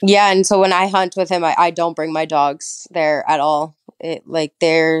 Yeah, and so when I hunt with him, I don't bring my dogs there at all.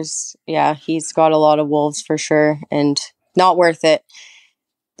 He's got a lot of wolves for sure, and not worth it.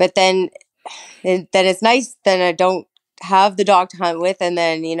 But then it's nice. Then I don't have the dog to hunt with, and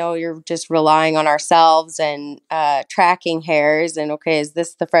then you're just relying on ourselves and tracking hares. And okay, is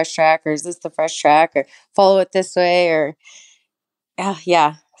this the fresh track, or is this the fresh track, or follow it this way, or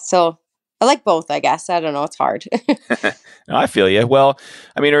yeah. So I like both, I guess. I don't know. It's hard. No, I feel you. Well,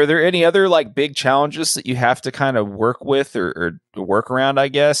 I mean, are there any other like big challenges that you have to kind of work with or work around, I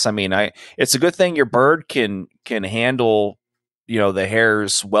guess? I mean, it's a good thing your bird can handle, the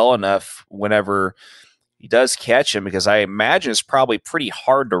hares well enough whenever he does catch him, because I imagine it's probably pretty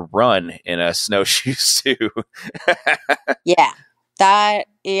hard to run in a snowshoe too. Yeah,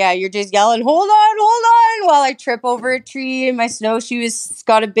 you're just yelling, hold on, while I trip over a tree and my snowshoe's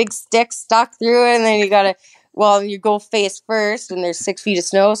got a big stick stuck through it. And then you go face first and there's 6 feet of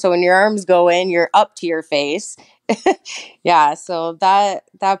snow. So when your arms go in, you're up to your face. Yeah, so that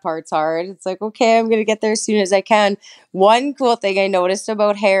part's hard. It's like, okay, I'm going to get there as soon as I can. One cool thing I noticed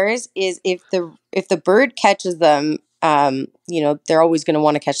about hares is if the bird catches them, they're always going to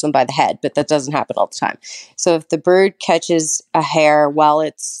want to catch them by the head, but that doesn't happen all the time. So if the bird catches a hare while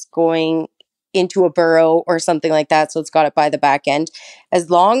it's going into a burrow or something like that, so it's got it by the back end, as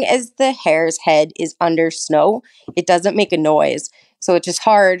long as the hare's head is under snow, it doesn't make a noise. So it's just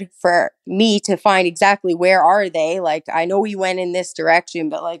hard for me to find exactly where are they. Like, I know he went in this direction,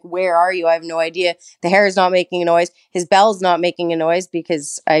 but like, where are you? I have no idea. The hare is not making a noise. His bell's not making a noise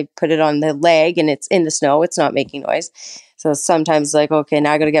because I put it on the leg and it's in the snow. It's not making noise. So sometimes like, okay,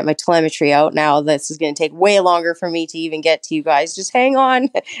 now I got to get my telemetry out. Now this is going to take way longer for me to even get to you guys. Just hang on.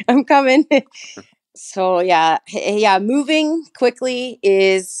 I'm coming. So yeah, moving quickly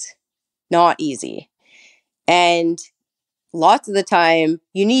is not easy. And lots of the time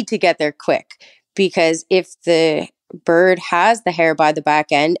you need to get there quick, because if the bird has the hare by the back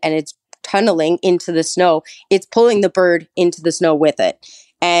end and it's tunneling into the snow, it's pulling the bird into the snow with it.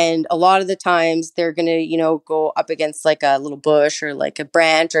 And a lot of the times they're going to, go up against like a little bush or like a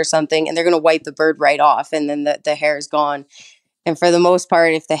branch or something, and they're going to wipe the bird right off, and then the hare is gone. And for the most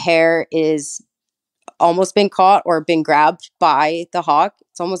part, if the hare is almost been caught or been grabbed by the hawk,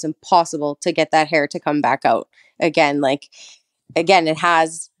 it's almost impossible to get that hare to come back out again. Like, again,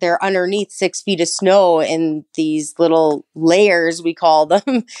 they're underneath 6 feet of snow in these little layers, we call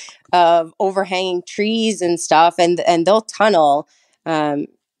them, of overhanging trees and stuff. And they'll tunnel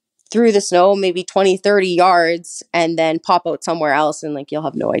through the snow, maybe 20, 30 yards, and then pop out somewhere else. And like, you'll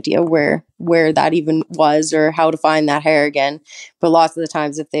have no idea where that even was or how to find that hare again. But lots of the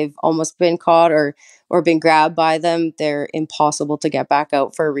times, if they've almost been caught or been grabbed by them, they're impossible to get back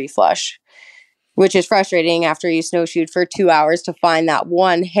out for a reflush, which is frustrating after you snowshoed for 2 hours to find that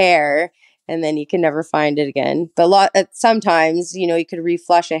one hare, and then you can never find it again. But sometimes, you could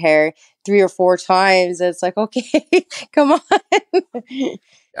reflush a hare 3 or 4 times. It's like, okay, come on.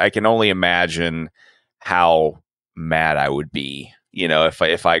 I can only imagine how mad I would be,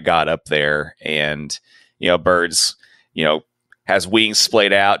 if I got up there and, birds, has wings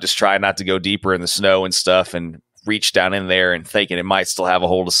splayed out, just trying not to go deeper in the snow and stuff, and reach down in there and thinking it might still have a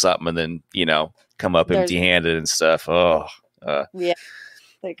hold of something, and then, come up empty-handed and stuff. Oh, yeah.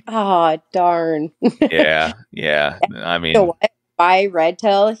 Like, darn. yeah. I mean, what? My red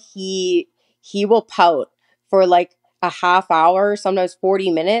tail, he will pout for like a half hour, sometimes 40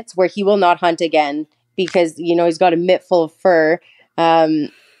 minutes, where he will not hunt again because, he's got a mitt full of fur.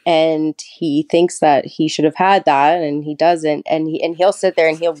 And he thinks that he should have had that, and he doesn't. And he'll sit there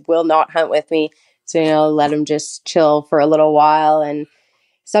and will not hunt with me. So, let him just chill for a little while. And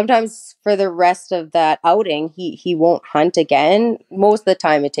sometimes for the rest of that outing, he won't hunt again. Most of the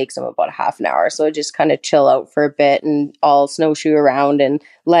time it takes him about a half an hour. So I just kind of chill out for a bit, and I'll snowshoe around and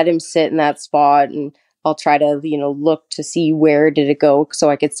let him sit in that spot. And I'll try to, look to see where did it go so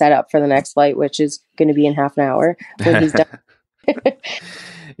I could set up for the next flight, which is going to be in half an hour when he's done.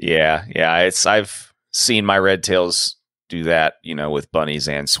 Yeah. I've seen my red tails do that, with bunnies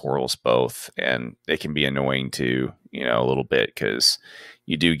and squirrels both. And it can be annoying too, a little bit, because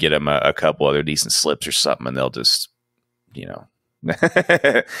you do get them a couple other decent slips or something, and they'll just,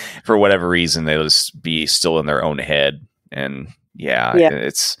 for whatever reason, they'll just be still in their own head. And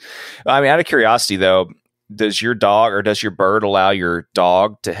it's, out of curiosity though, does your dog or does your bird allow your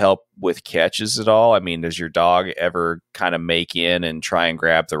dog to help with catches at all? I mean, does your dog ever kind of make in and try and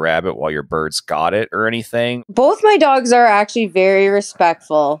grab the rabbit while your bird's got it or anything? Both my dogs are actually very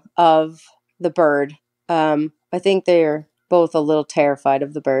respectful of the bird. I think they're both a little terrified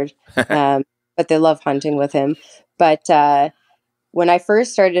of the bird, but they love hunting with him. But when I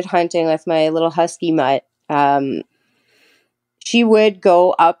first started hunting with my little husky mutt, she would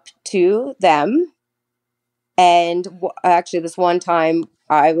go up to them. And actually, this one time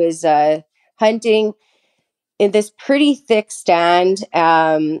I was hunting in this pretty thick stand,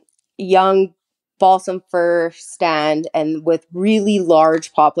 young balsam fir stand, and with really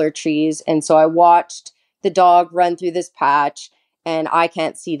large poplar trees. And so I watched the dog run through this patch, and I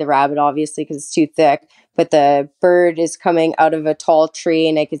can't see the rabbit, obviously, because it's too thick. But the bird is coming out of a tall tree,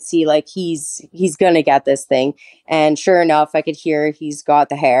 and I could see like he's gonna get this thing. And sure enough, I could hear he's got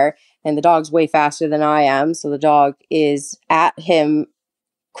the hare. And the dog's way faster than I am, so the dog is at him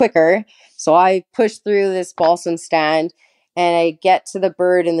quicker. So I push through this balsam stand, and I get to the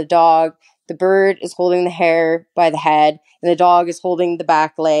bird and the dog. The bird is holding the hare by the head, and the dog is holding the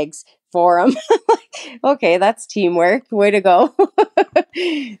back legs for him. Okay, that's teamwork. Way to go.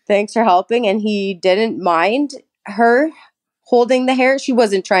 Thanks for helping. And he didn't mind her holding the hare. She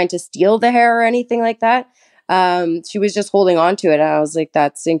wasn't trying to steal the hare or anything like that. She was just holding on to it. And I was like,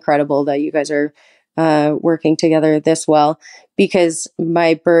 that's incredible that you guys are working together this well, because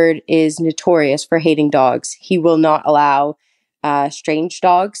my bird is notorious for hating dogs. He will not allow strange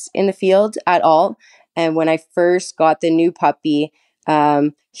dogs in the field at all. And when I first got the new puppy,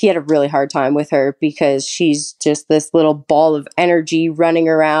 he had a really hard time with her because she's just this little ball of energy running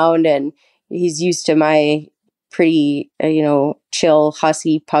around, and he's used to my pretty, chill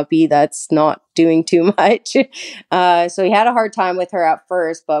husky puppy that's not doing too much. So he had a hard time with her at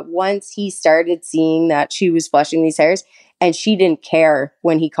first, but once he started seeing that she was flushing these hares, and she didn't care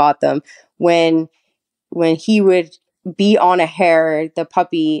when he caught them, when he would be on a hare, the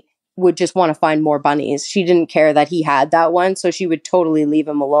puppy would just want to find more bunnies. She didn't care that he had that one, so she would totally leave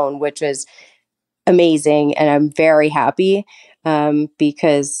him alone, which was amazing. And I'm very happy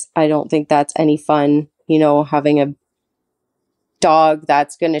because I don't think that's any fun, having a dog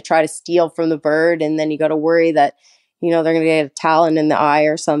that's going to try to steal from the bird, and then you got to worry that, they're going to get a talon in the eye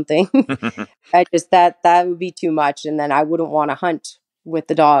or something. That would be too much. And then I wouldn't want to hunt with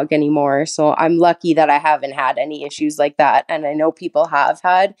the dog anymore. So I'm lucky that I haven't had any issues like that. And I know people have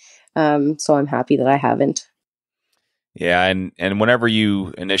had. So I'm happy that I haven't. Yeah. And whenever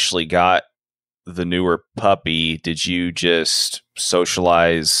you initially got the newer puppy, did you just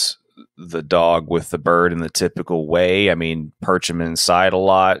socialize the dog with the bird in the typical way? I mean, perch them inside a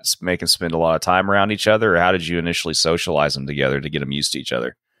lot, make them spend a lot of time around each other, or how did you initially socialize them together to get them used to each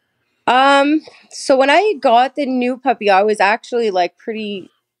other? So when I got the new puppy, I was actually like pretty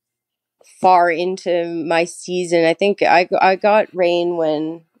far into my season. I think I got Rain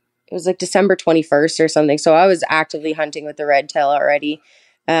when it was like December 21st or something. So I was actively hunting with the red tail already.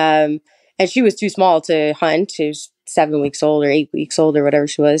 And she was too small to hunt. She was 7 weeks old or 8 weeks old or whatever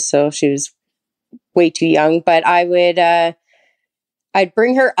she was. So she was way too young. But I'd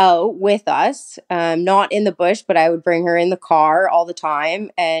bring her out with us, not in the bush, but I would bring her in the car all the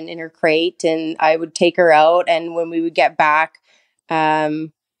time and in her crate, and I would take her out. And when we would get back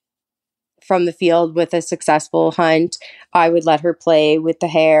from the field with a successful hunt, I would let her play with the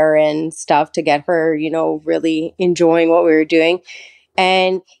hare and stuff to get her, really enjoying what we were doing.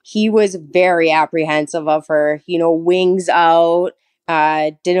 And he was very apprehensive of her, wings out,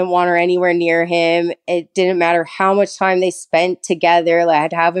 didn't want her anywhere near him. It didn't matter how much time they spent together. Like,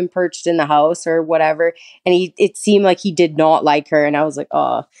 I'd have him perched in the house or whatever. And it seemed like he did not like her. And I was like,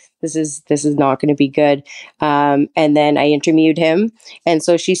 oh, this is not going to be good. And then I interviewed him. And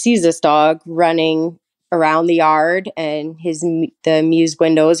so she sees this dog running around the yard, and the Muse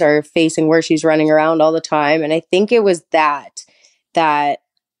windows are facing where she's running around all the time. And I think it was that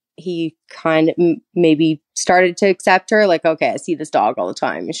he kind of maybe started to accept her, like, okay, I see this dog all the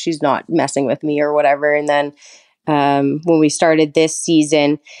time, she's not messing with me or whatever. And then when we started this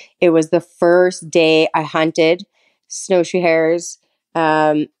season, it was the first day I hunted snowshoe hares.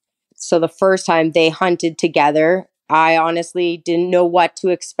 So the first time they hunted together, I honestly didn't know what to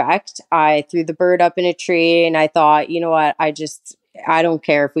expect. I threw the bird up in a tree and I thought, you know what, I don't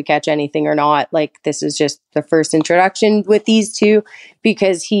care if we catch anything or not. Like, this is just the first introduction with these two,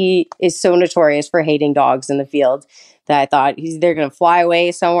 because he is so notorious for hating dogs in the field that I thought they're going to fly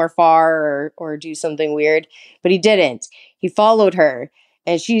away somewhere far or do something weird. But he didn't. He followed her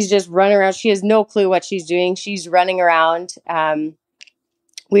and she's just running around. She has no clue what she's doing. She's running around.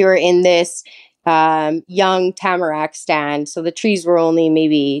 We were in this young tamarack stand. So the trees were only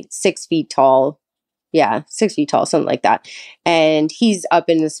maybe 6 feet tall. Yeah, 6 feet tall, something like that. And he's up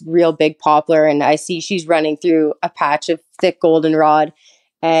in this real big poplar, and I see she's running through a patch of thick goldenrod.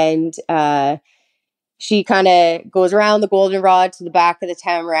 And she kind of goes around the goldenrod to the back of the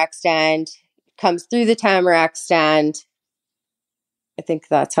tamarack stand, comes through the tamarack stand. I think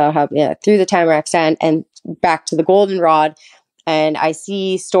that's how it happened. Yeah, through the tamarack stand and back to the goldenrod. And I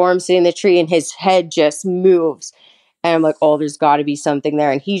see Storm sitting in the tree, and his head just moves. And I'm like, oh, there's got to be something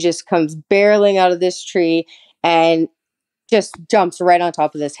there. And he just comes barreling out of this tree and just jumps right on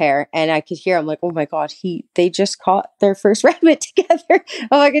top of this hare. And I could hear him like, oh my God, they just caught their first rabbit together.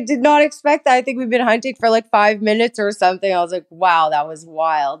 I'm like, I did not expect that. I think we've been hunting for like 5 minutes or something. I was like, wow, that was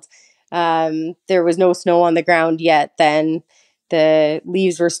wild. There was no snow on the ground yet then. The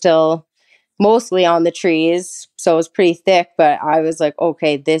leaves were still mostly on the trees, so it was pretty thick, but I was like,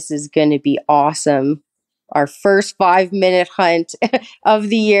 okay, this is going to be awesome. Our first 5-minute hunt of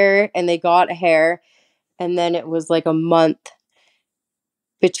the year, and they got a hare. And then it was like a month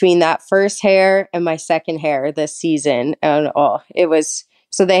between that first hare and my second hare this season. And it was,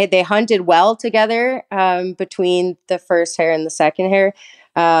 so they hunted well together between the first hare and the second hare.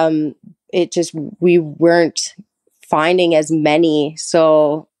 We weren't finding as many.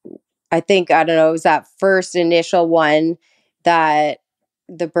 So I think, I don't know, it was that first initial one that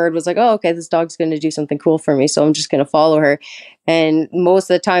the bird was like, oh, okay, this dog's going to do something cool for me, so I'm just going to follow her. And most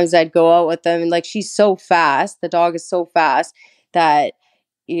of the times I'd go out with them, and like, she's so fast, the dog is so fast that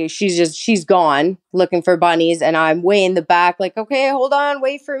she's gone looking for bunnies, and I'm way in the back like, okay, hold on,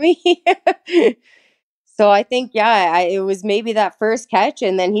 wait for me. So I think, yeah, it was maybe that first catch,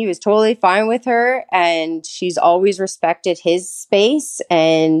 and then he was totally fine with her, and she's always respected his space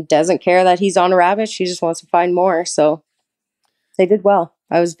and doesn't care that he's on a rabbit. She just wants to find more. So they did well.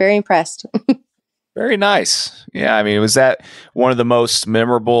 I was very impressed. Very nice. Yeah, I mean, was that one of the most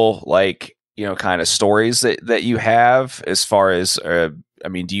memorable, like, kind of stories that you have as far as, I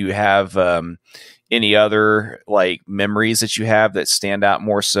mean, do you have any other like memories that you have that stand out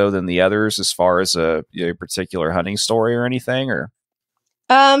more so than the others as far as a particular hunting story or anything? Or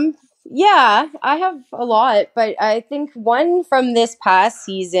yeah, I have a lot, but I think one from this past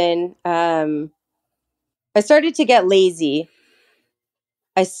season, I started to get lazy.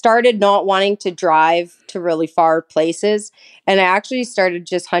 I started not wanting to drive to really far places, and I actually started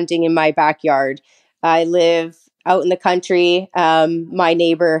just hunting in my backyard. I live out in the country. My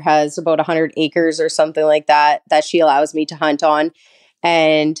neighbor has about 100 acres or something like that she allows me to hunt on.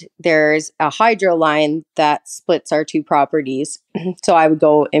 and there's a hydro line that splits our two properties. So I would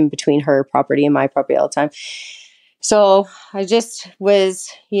go in between her property and my property all the time. So I just was,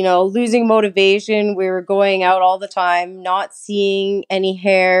 losing motivation. We were going out all the time, not seeing any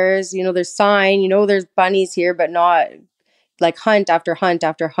hares. There's sign, there's bunnies here, but not like hunt after hunt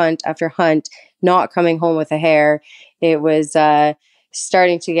after hunt after hunt, not coming home with a hare. It was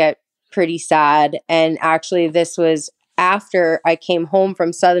starting to get pretty sad. And actually, this was after I came home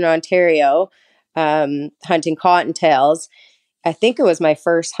from Southern Ontario, hunting cottontails. I think it was my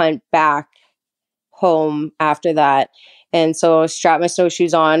first hunt back home after that. And so I strapped my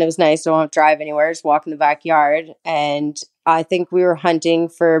snowshoes on. It was nice. I don't have to drive anywhere. Just walk in the backyard. And I think we were hunting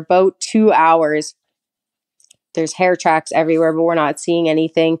for about 2 hours. There's hare tracks everywhere, but we're not seeing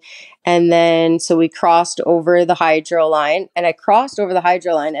anything. And then, so we crossed over the hydro line, and I crossed over the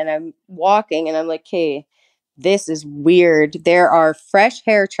hydro line, and I'm walking and I'm like, hey, this is weird. There are fresh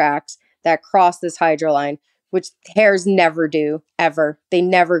hare tracks that cross this hydro line, which hares never do, ever. They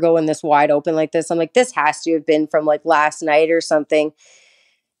never go in this wide open like this. I'm like, this has to have been from like last night or something.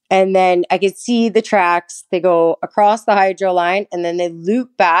 And then I could see the tracks. They go across the hydro line, and then they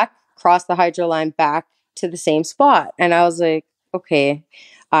loop back, cross the hydro line back to the same spot. And I was like, okay,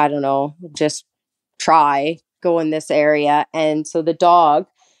 I don't know, just try, go in this area. And so the dog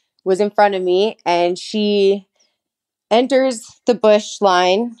was in front of me, and she enters the bush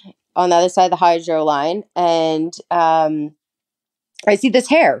line on the other side of the hydro line, and I see this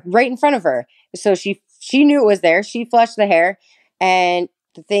hare right in front of her. So she knew it was there. She flushed the hare, and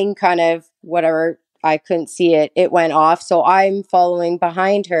the thing kind of, whatever, I couldn't see it. It went off. So I'm following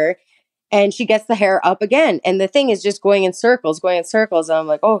behind her, and she gets the hare up again. And the thing is just going in circles. And I'm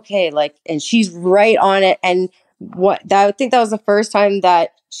like, okay, and she's right on it. And I think that was the first time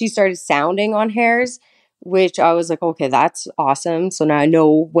that she started sounding on hares, which I was like, okay, that's awesome. So now I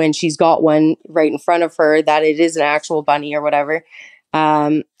know when she's got one right in front of her that it is an actual bunny or whatever.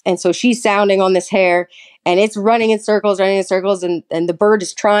 And so she's sounding on this hare, and it's running in circles, and the bird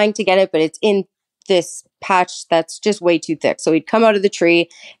is trying to get it, but it's in this patch that's just way too thick. So he'd come out of the tree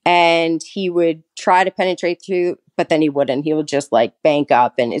and he would try to penetrate through, but then he wouldn't. He would just like bank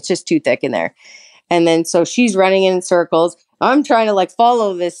up, and it's just too thick in there. And then so she's running in circles. I'm trying to like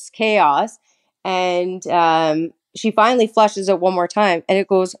follow this chaos, and she finally flushes it one more time, and it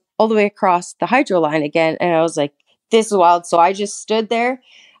goes all the way across the hydro line again. And I was like, this is wild. So I just stood there.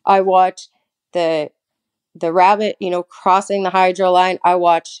 I watched the rabbit, crossing the hydro line. I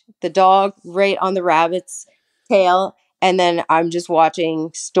watched the dog right on the rabbit's tail. And then I'm just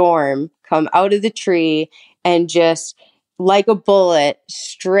watching Storm come out of the tree and just like a bullet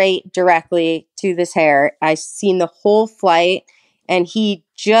straight directly to this hare. I seen the whole flight, and he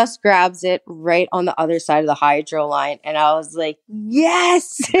just grabs it right on the other side of the hydro line. And I was like,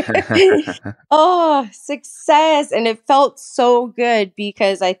 yes, oh, success. And it felt so good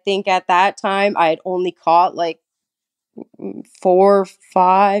because I think at that time I had only caught like 4 or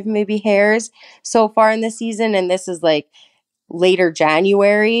 5 maybe hares so far in the season. And this is like later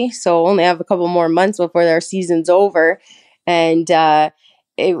January. So only have a couple more months before our season's over. And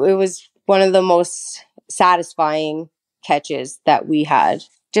it was one of the most satisfying catches that we had,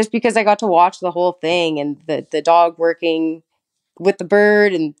 just because I got to watch the whole thing, and the dog working with the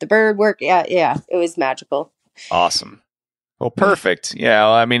bird and the bird work. Yeah, it was magical. Awesome. Well, perfect. Yeah.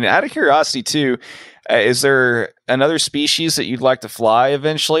 Well, I mean, out of curiosity too, is there another species that you'd like to fly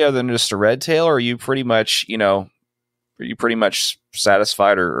eventually other than just a red tail, or are you pretty much,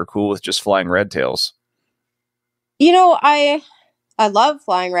 satisfied or cool with just flying red tails? I love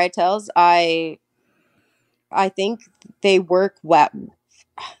flying red tails. I think they work well.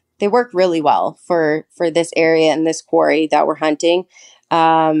 They work really well for this area and this quarry that we're hunting.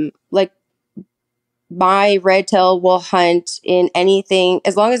 Like my red tail will hunt in anything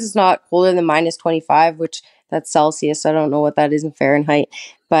as long as it's not colder than -25, which that's Celsius. I don't know what that is in Fahrenheit,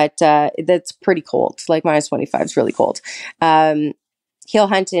 but that's pretty cold. Like -25 is really cold. He'll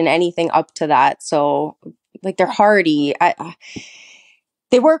hunt in anything up to that. So like they're hardy.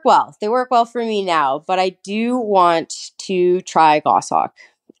 They work well. They work well for me now, but I do want to try goshawk.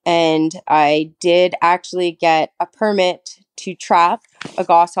 And I did actually get a permit to trap a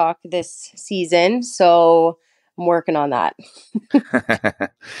goshawk this season. So I'm working on that.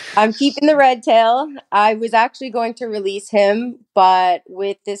 I'm keeping the red tail. I was actually going to release him, but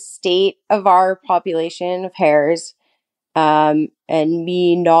with the state of our population of hares, and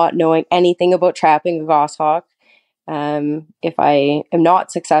me not knowing anything about trapping a goshawk, if I am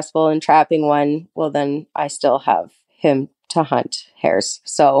not successful in trapping one, well, then I still have him to hunt hares.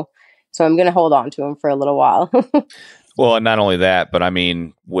 So I'm going to hold on to him for a little while. Well, and not only that, but I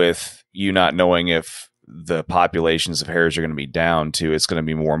mean, with you not knowing if the populations of hares are going to be down too, it's going to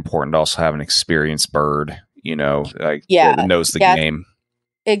be more important to also have an experienced bird, like Yeah, that knows the yeah, game.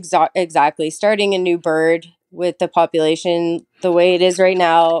 exactly. Starting a new bird with the population the way it is right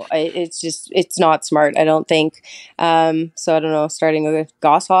now, it's not smart, I don't think. So I don't know, starting a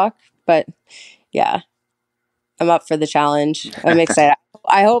goshawk, but yeah, I'm up for the challenge. I'm excited.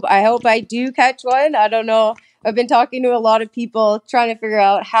 I hope I do catch one. I don't know. I've been talking to a lot of people trying to figure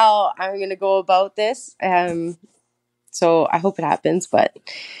out how I'm going to go about this. So I hope it happens, but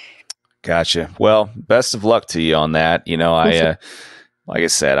Gotcha. Well, best of luck to you on that. Like I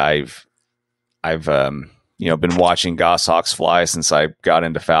said, I've been watching goshawks fly since I got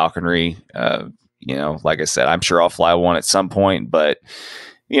into falconry. Like I said, I'm sure I'll fly one at some point, but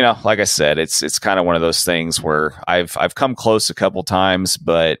like I said, it's kind of one of those things where I've come close a couple times,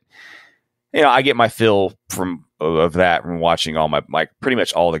 but I get my fill of that from watching all my pretty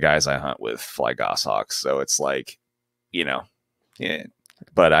much all the guys I hunt with fly goshawks. So it's like, yeah.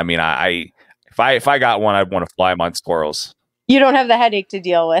 But I mean, if I got one, I'd want to fly them on squirrels. you don't have the headache to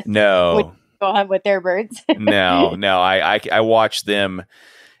deal with. No, when you go hunt with their birds. no. I watch them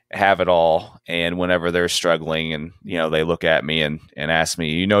have it all, and whenever they're struggling, and they look at me and ask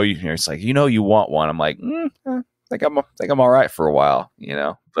me, it's like you want one. I'm like, I think I'm all right for a while,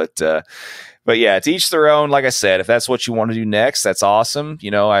 but yeah, to each their own. Like I said, if that's what you want to do next, that's awesome.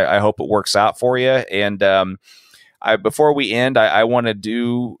 I hope it works out for you. And before we end, I want to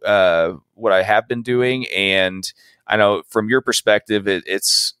do what I have been doing, and I know from your perspective,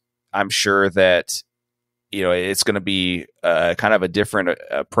 I'm sure that it's going to be kind of a different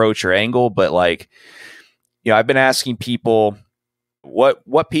approach or angle, but I've been asking people,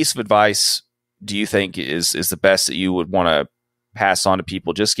 what piece of advice do you think is the best that you would want to pass on to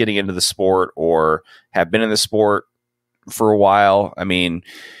people just getting into the sport or have been in the sport for a while? I mean,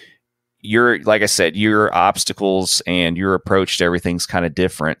 like I said, your obstacles and your approach to everything's kind of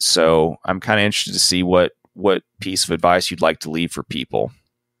different. So I'm kind of interested to see what piece of advice you'd like to leave for people.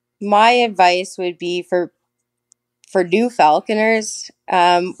 My advice would be for new falconers,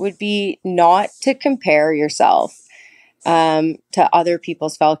 would be not to compare yourself to other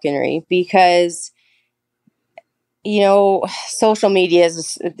people's falconry, because social media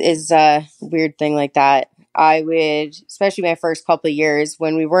is a weird thing like that. I would, especially my first couple of years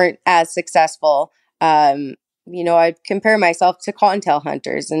when we weren't as successful, I'd compare myself to cottontail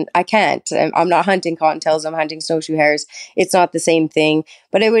hunters, and I can't. I'm not hunting cottontails. I'm hunting snowshoe hares. It's not the same thing,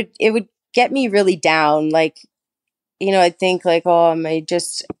 but it would get me really down. Like, I'd think like, oh, am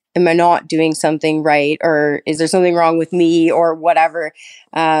I not doing something right? Or is there something wrong with me or whatever?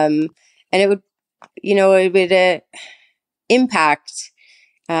 And it would, impact,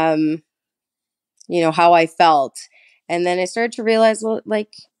 how I felt. And then I started to realize, well,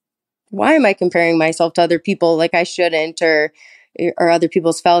 like, why am I comparing myself to other people? Like I shouldn't, or other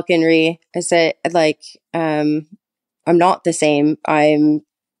people's falconry. I said, like, I'm not the same. I'm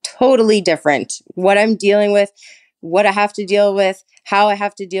totally different. What I'm dealing with, what I have to deal with, how I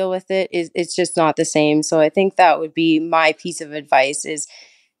have to deal with it's just not the same. So I think that would be my piece of advice is,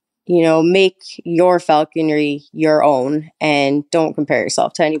 make your falconry your own and don't compare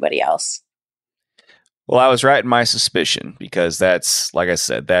yourself to anybody else. Well, I was right in my suspicion, because that's, like I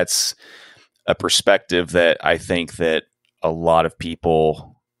said, that's a perspective that I think that a lot of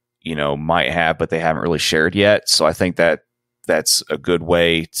people, might have, but they haven't really shared yet. So I think that that's a good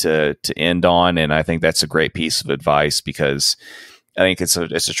way to end on. And I think that's a great piece of advice, because I think it's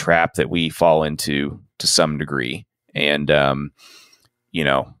a trap that we fall into to some degree. And,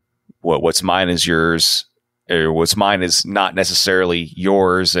 what's mine is yours, or what's mine is not necessarily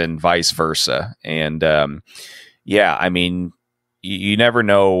yours, and vice versa. And, I mean, you never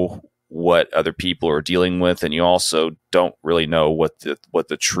know what other people are dealing with. And you also don't really know what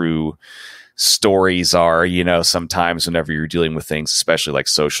the true stories are, sometimes whenever you're dealing with things, especially like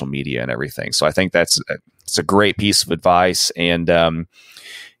social media and everything. So I think it's a great piece of advice. And,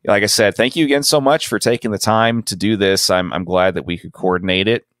 like I said, thank you again so much for taking the time to do this. I'm glad that we could coordinate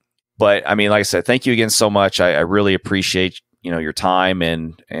it. But I mean, like I said, thank you again so much. I really appreciate, your time,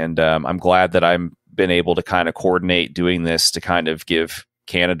 and I'm glad that I've been able to kind of coordinate doing this to kind of give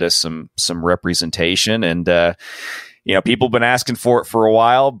Canada some representation. And, people have been asking for it for a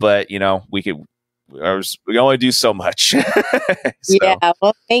while, but we can only do so much. So. Yeah.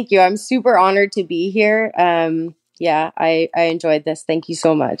 Well, thank you. I'm super honored to be here. I enjoyed this. Thank you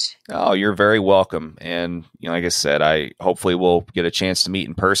so much. Oh, you're very welcome. And like I said, I hopefully will get a chance to meet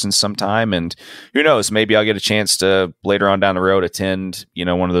in person sometime. And who knows, maybe I'll get a chance to later on down the road attend,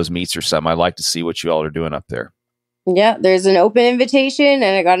 one of those meets or something. I'd like to see what you all are doing up there. Yeah, there's an open invitation, and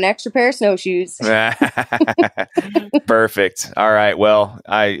I got an extra pair of snowshoes. Perfect. All right. Well,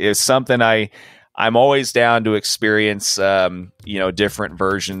 it's something I'm always down to experience, different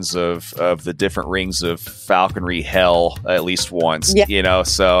versions of the different rings of falconry hell at least once,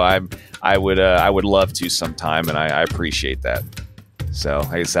 so I would love to sometime, and I appreciate that. So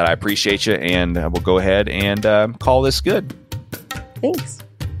like I said, I appreciate you, and we'll go ahead and call this good. Thanks.